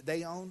parsonage that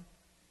they own.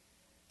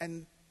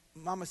 And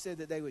Mama said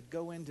that they would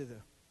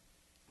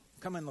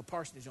come in the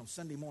parsonage on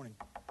Sunday morning,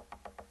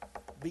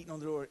 beating on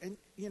the door. And,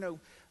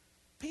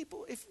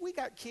 people, if we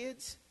got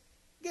kids,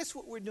 guess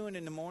what we're doing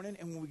in the morning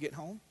and when we get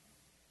home?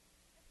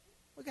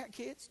 We got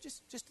kids.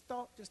 Just a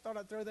thought. Just thought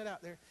I'd throw that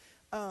out there.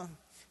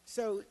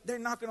 So they're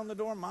knocking on the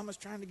door. Mama's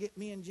trying to get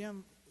me and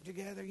Jim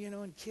together,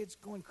 and kids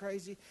going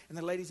crazy. And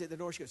the lady's at the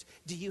door. She goes,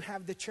 do you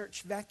have the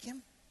church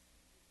vacuum?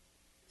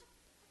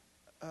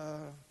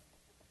 I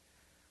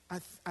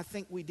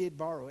think we did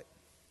borrow it.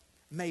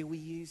 May we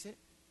use it?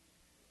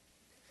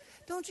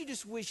 Don't you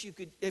just wish you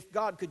could, if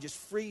God could just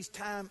freeze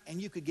time and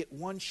you could get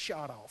one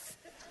shot off,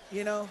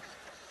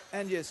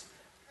 and just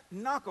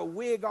knock a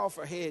wig off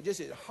her head just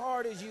as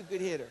hard as you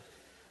could hit her.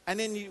 And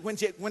then when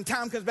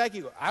time comes back,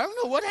 you go, I don't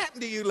know what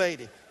happened to you,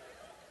 lady.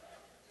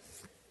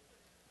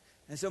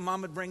 And so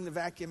Mom would bring the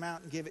vacuum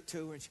out and give it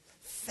to her. And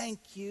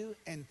thank you.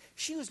 And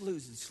she was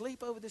losing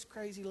sleep over this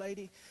crazy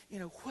lady.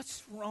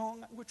 What's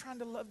wrong? We're trying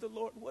to love the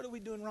Lord. What are we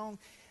doing wrong?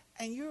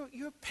 And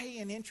you're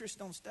paying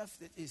interest on stuff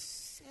that is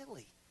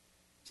silly.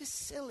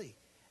 Just silly.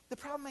 The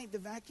problem ain't the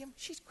vacuum.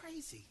 She's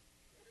crazy.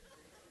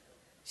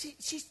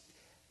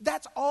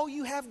 That's all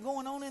you have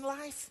going on in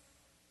life?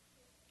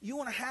 You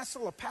want to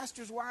hassle a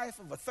pastor's wife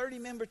of a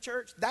 30-member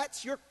church?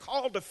 That's your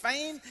call to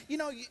fame?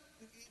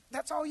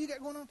 That's all you got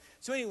going on?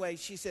 So anyway,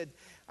 she said,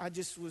 I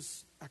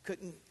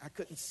couldn't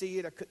see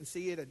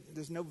it.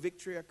 There's no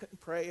victory. I couldn't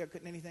pray. I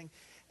couldn't anything.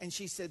 And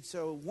she said,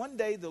 so one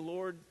day the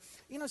Lord,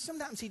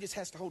 sometimes he just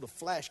has to hold a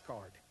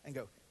flashcard and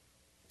go,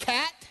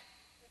 cat,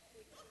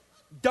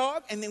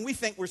 dog. And then we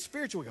think we're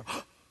spiritual. We go,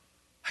 oh,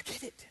 I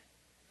get it.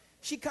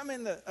 She come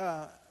in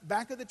the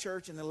back of the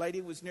church, and the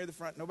lady was near the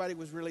front. Nobody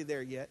was really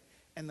there yet.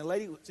 And the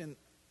lady was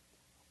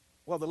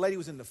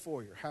in the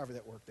foyer, however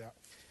that worked out.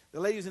 The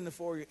lady was in the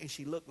foyer, and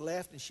she looked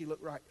left and she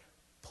looked right,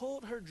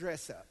 pulled her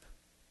dress up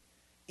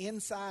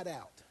inside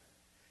out,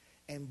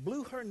 and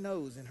blew her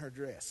nose in her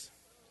dress.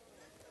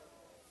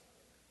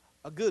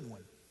 A good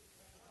one.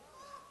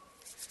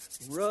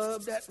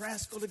 Rubbed that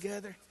rascal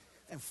together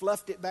and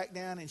fluffed it back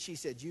down. And she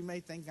said, you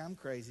may think I'm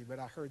crazy, but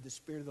I heard the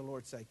Spirit of the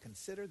Lord say,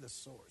 consider the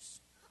source.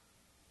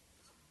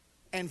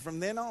 And from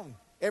then on,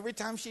 every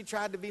time she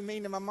tried to be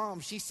mean to my mom,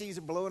 she sees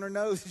her blowing her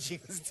nose and she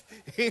goes,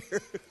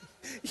 here,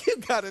 you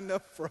got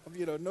enough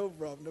problem, no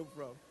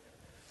problem.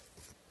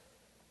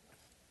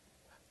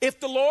 If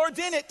the Lord's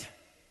in it,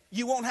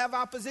 you won't have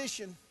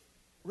opposition.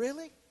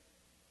 Really?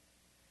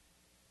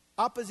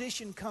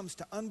 Opposition comes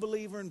to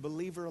unbeliever and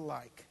believer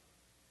alike.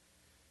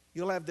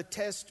 You'll have the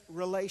test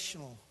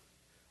relationally,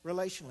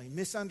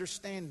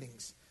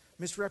 misunderstandings,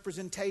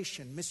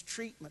 misrepresentation,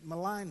 mistreatment,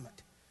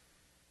 malignment.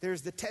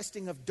 There's the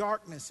testing of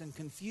darkness and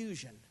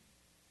confusion.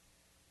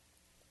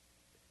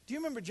 Do you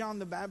remember John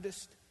the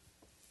Baptist?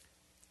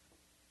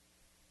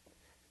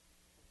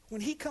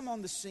 When he come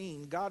on the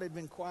scene, God had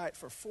been quiet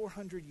for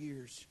 400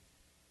 years.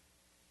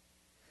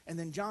 And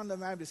then John the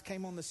Baptist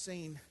came on the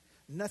scene,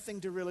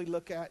 nothing to really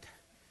look at,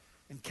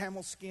 and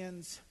camel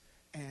skins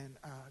and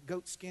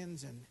goat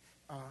skins and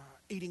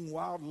eating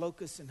wild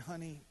locusts and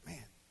honey.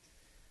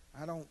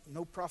 Man,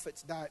 no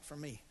prophet's diet for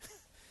me.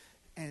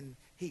 And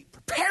he,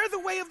 prepare the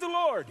way of the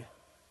Lord.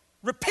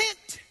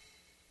 Repent.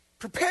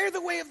 Prepare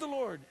the way of the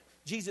Lord.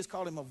 Jesus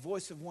called him a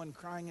voice of one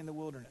crying in the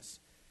wilderness.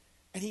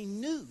 And he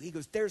knew, he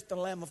goes, there's the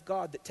Lamb of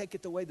God that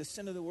taketh away the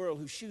sin of the world,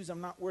 whose shoes I'm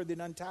not worthy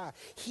to untie.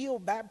 He'll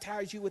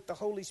baptize you with the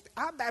Holy Spirit.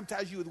 I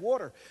baptize you with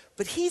water,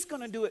 but he's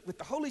going to do it with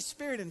the Holy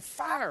Spirit and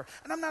fire.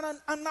 And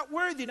I'm not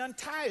worthy to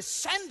untie his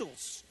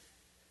sandals.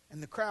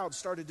 And the crowd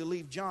started to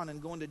leave John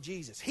and go into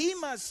Jesus. He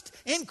must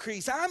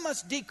increase, I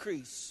must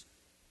decrease.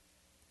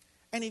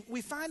 And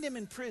we find him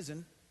in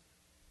prison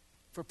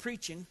for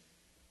preaching.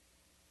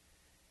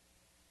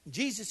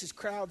 Jesus'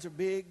 crowds are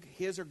big,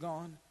 his are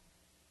gone.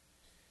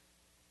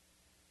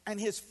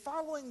 And his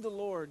following the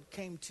Lord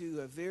came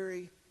to a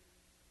very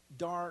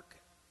dark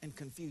and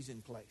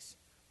confusing place.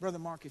 Brother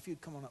Mark, if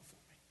you'd come on up for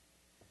me.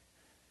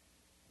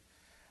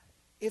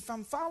 If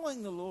I'm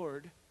following the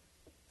Lord,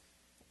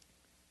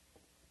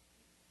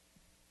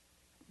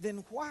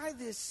 then why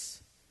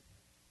this?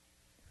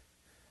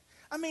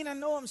 I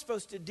know I'm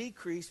supposed to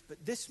decrease,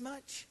 but this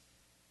much?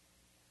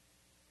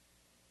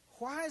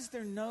 Why is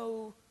there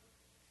no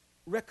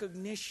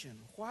recognition?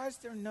 Why is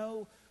there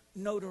no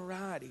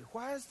notoriety?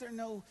 Why is there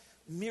no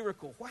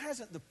miracle? Why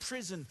hasn't the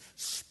prison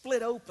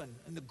split open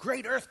and the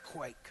great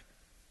earthquake?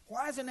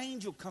 Why has an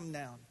angel come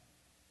down?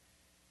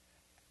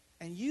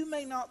 And you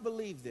may not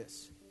believe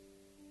this,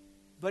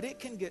 but it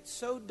can get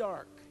so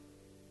dark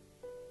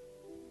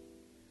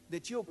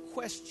that you'll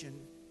question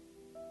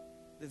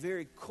the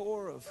very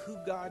core of who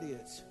God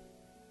is.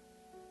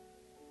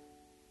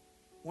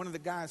 One of the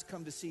guys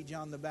come to see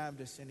John the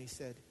Baptist, and he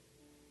said,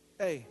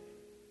 hey,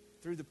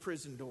 through the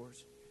prison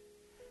doors,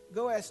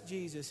 go ask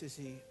Jesus, is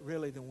he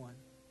really the one?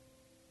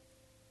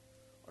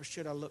 Or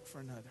should I look for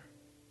another?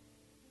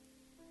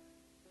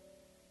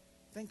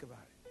 Think about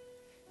it.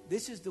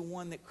 This is the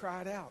one that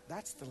cried out.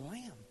 That's the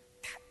Lamb.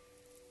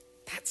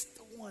 That's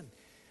the one.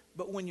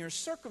 But when your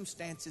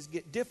circumstances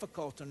get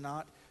difficult or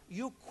not,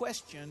 you'll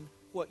question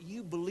what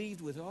you believed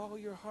with all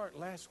your heart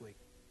last week.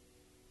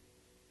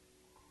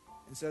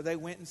 And so they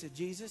went and said,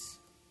 Jesus,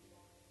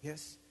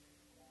 yes,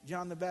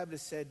 John the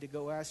Baptist said to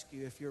go ask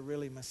you if you're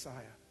really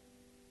Messiah.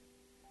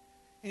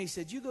 And he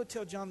said, you go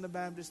tell John the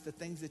Baptist the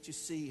things that you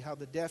see, how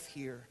the deaf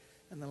hear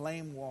and the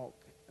lame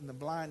walk and the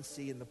blind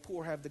see and the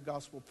poor have the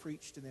gospel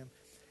preached to them.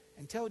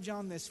 And tell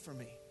John this for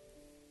me.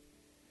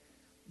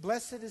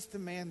 Blessed is the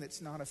man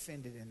that's not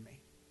offended in me.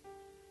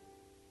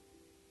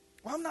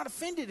 Well, I'm not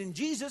offended in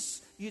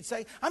Jesus, you'd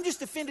say. I'm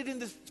just offended in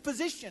the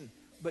position.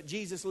 But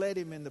Jesus led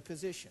him in the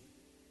position.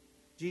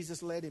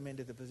 Jesus led him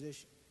into the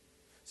position.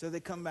 So they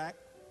come back.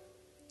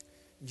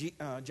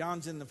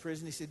 John's in the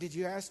prison. He said, did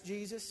you ask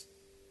Jesus?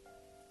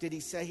 Did he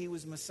say he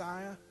was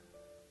Messiah?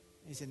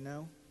 He said,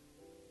 no.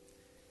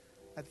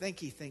 I think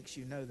he thinks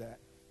you know that.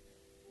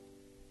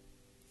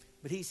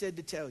 But he said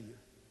to tell you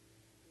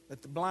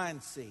that the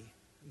blind see,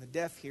 and the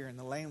deaf hear, and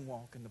the lame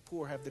walk, and the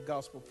poor have the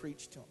gospel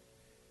preached to them.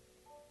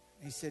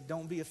 He said,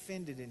 don't be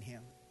offended in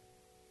him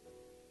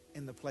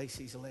in the place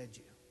he's led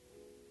you.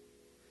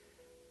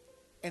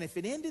 And if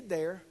it ended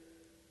there,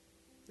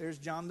 there's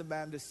John the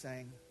Baptist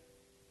saying,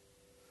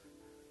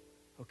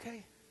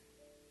 okay,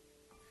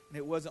 And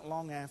it wasn't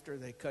long after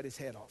they cut his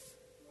head off.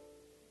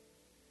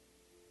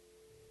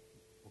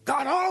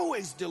 God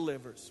always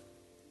delivers.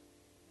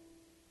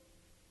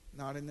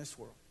 Not in this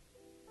world.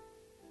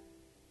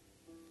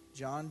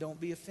 John, don't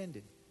be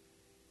offended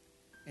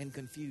in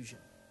confusion.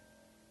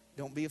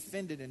 Don't be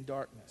offended in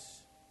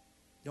darkness.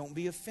 Don't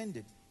be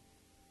offended.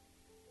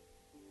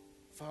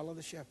 Follow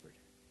the shepherd.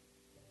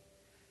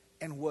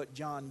 And what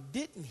John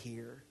didn't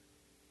hear,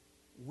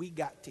 we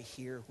got to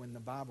hear when the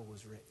Bible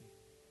was written.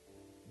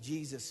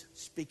 Jesus,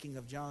 speaking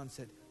of John,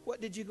 said,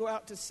 "What did you go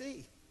out to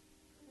see?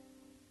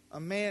 A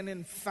man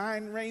in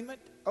fine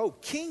raiment? Oh,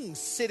 kings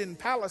sit in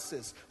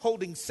palaces,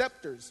 holding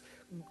scepters,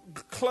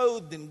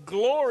 clothed in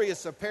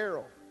glorious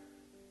apparel.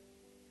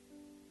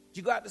 Did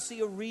you go out to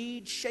see a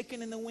reed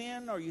shaken in the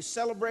wind? Are you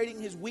celebrating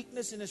his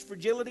weakness and his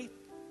fragility?"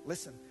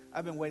 Listen,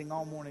 I've been waiting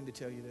all morning to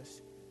tell you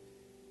this.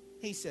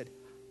 He said,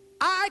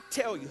 "I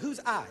tell you," who's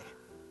I?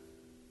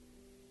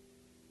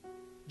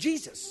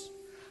 Jesus.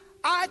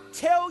 "I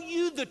tell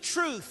you the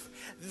truth.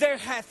 There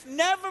hath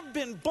never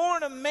been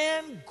born a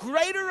man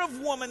greater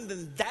of woman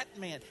than that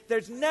man."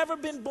 There's never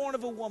been born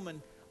of a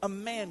woman a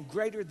man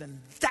greater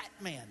than that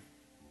man.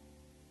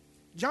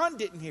 John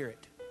didn't hear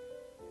it.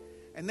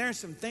 And there's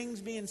some things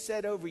being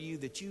said over you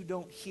that you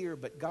don't hear,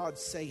 but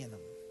God's saying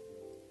them.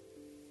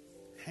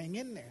 Hang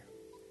in there.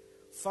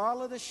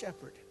 Follow the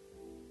shepherd.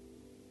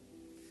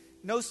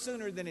 No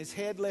sooner than his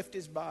head left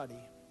his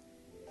body,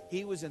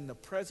 he was in the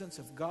presence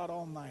of God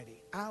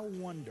Almighty. I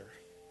wonder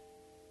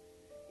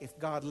if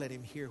God let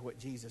him hear what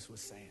Jesus was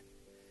saying.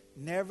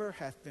 Never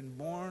hath been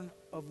born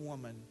of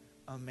woman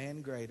a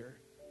man greater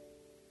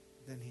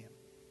than him,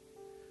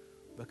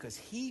 because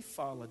he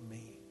followed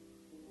me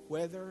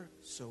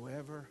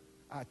whithersoever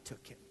I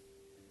took him.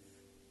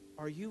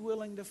 Are you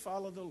willing to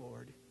follow the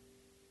Lord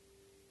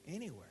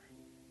anywhere?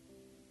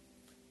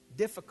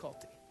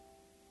 Difficulty,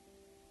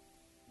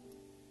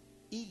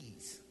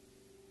 ease,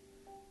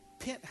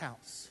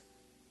 penthouse,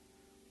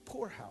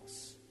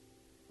 poorhouse.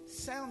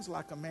 Sounds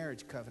like a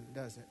marriage covenant,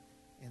 doesn't it?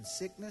 In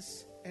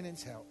sickness and in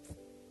health,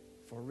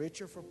 for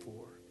rich or for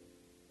poor,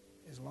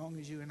 as long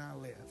as you and I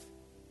live,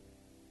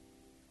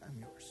 I'm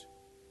yours.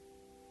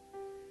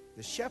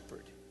 The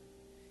shepherd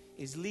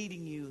is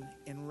leading you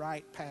in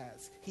right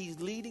paths. He's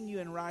leading you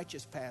in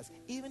righteous paths,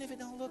 even if it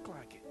don't look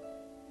like it.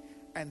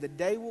 And the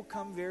day will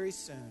come very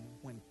soon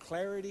when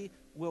clarity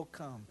will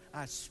come.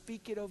 I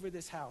speak it over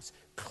this house.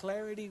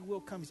 Clarity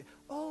will come. You say,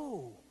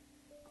 "Oh,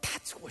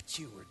 that's what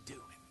you were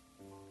doing."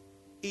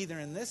 Either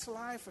in this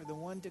life or the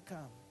one to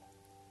come.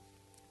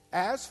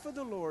 As for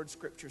the Lord,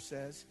 Scripture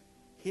says,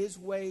 his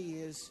way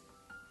is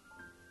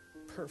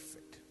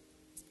perfect.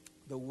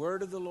 The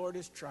word of the Lord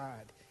is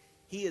tried.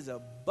 He is a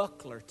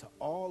buckler to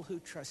all who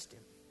trust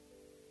him.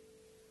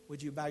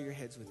 Would you bow your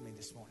heads with me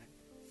this morning?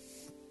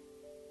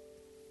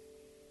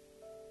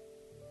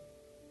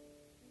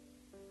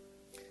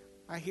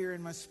 I hear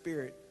in my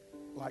spirit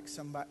like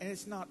somebody, and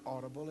it's not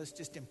audible, it's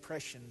just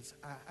impressions.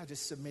 I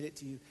just submit it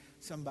to you.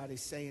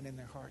 Somebody's saying in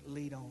their heart,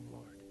 "Lead on,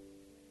 Lord.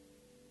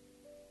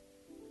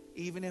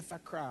 Even if I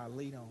cry,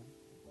 lead on.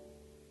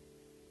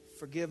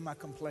 Forgive my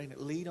complaint.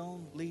 Lead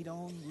on, lead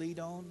on, lead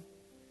on."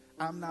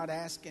 I'm not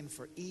asking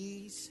for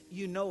ease.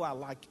 You know I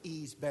like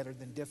ease better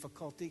than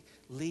difficulty.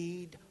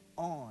 Lead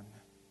on.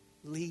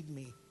 Lead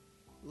me.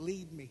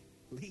 Lead me.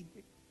 Lead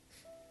me.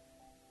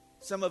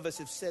 Some of us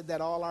have said that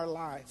all our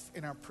life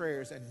in our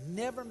prayers and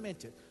never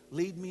meant it.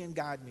 Lead me and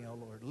guide me, oh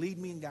Lord. Lead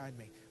me and guide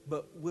me.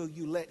 But will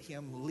you let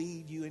him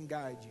lead you and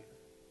guide you?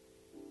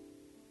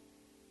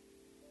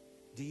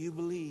 Do you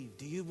believe?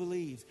 Do you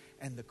believe?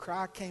 And the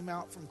cry came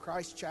out from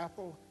Christ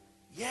Chapel,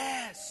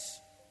 "Yes."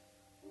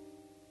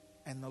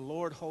 And the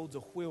Lord holds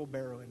a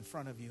wheelbarrow in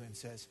front of you and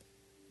says,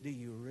 "Do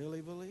you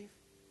really believe?"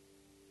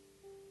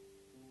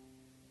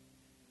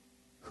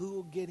 Who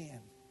will get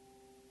in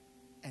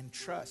and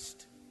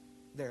trust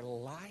their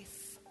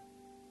life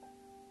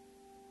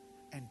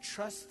and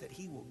trust that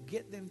he will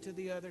get them to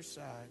the other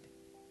side,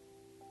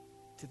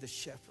 to the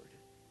shepherd?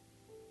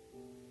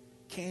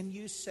 Can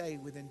you say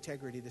with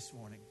integrity this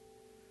morning,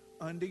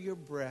 under your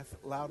breath,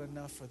 loud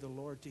enough for the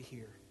Lord to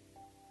hear,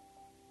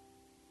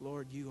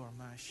 "Lord, you are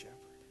my shepherd"?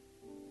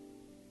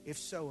 If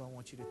so, I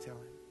want you to tell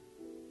him,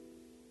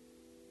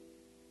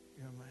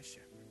 "You're my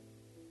shepherd.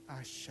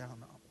 I shall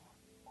not want.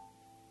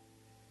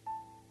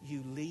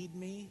 You lead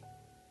me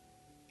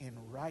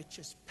in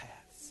righteous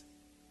paths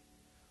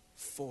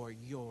for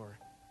your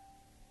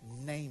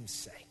name's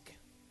sake.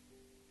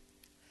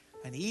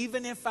 And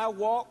even if I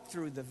walk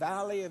through the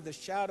valley of the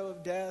shadow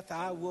of death,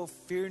 I will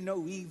fear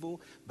no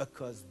evil,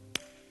 because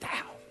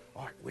thou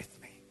art with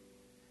me.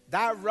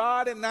 Thy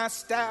rod and thy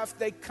staff,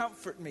 they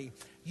comfort me.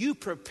 You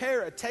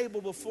prepare a table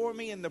before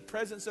me in the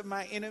presence of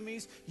my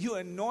enemies. You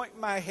anoint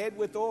my head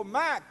with oil.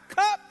 My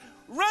cup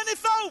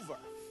runneth over.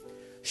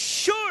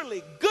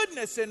 Surely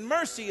goodness and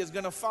mercy is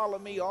going to follow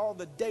me all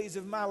the days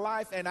of my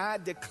life. And I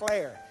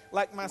declare,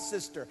 like my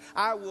sister,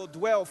 I will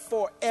dwell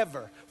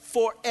forever,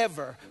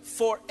 forever,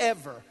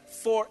 forever,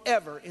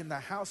 forever in the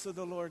house of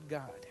the Lord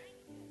God.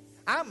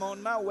 I'm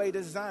on my way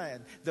to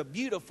Zion, the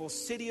beautiful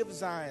city of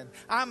Zion.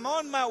 I'm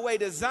on my way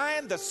to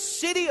Zion, the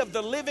city of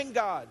the living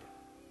God.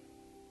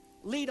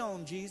 Lead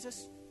on,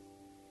 Jesus.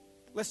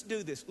 Let's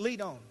do this. Lead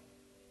on.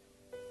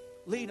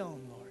 Lead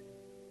on, Lord.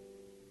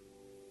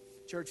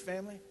 Church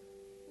family,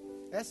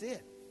 that's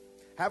it.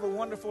 Have a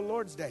wonderful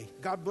Lord's Day.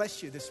 God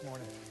bless you this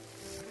morning.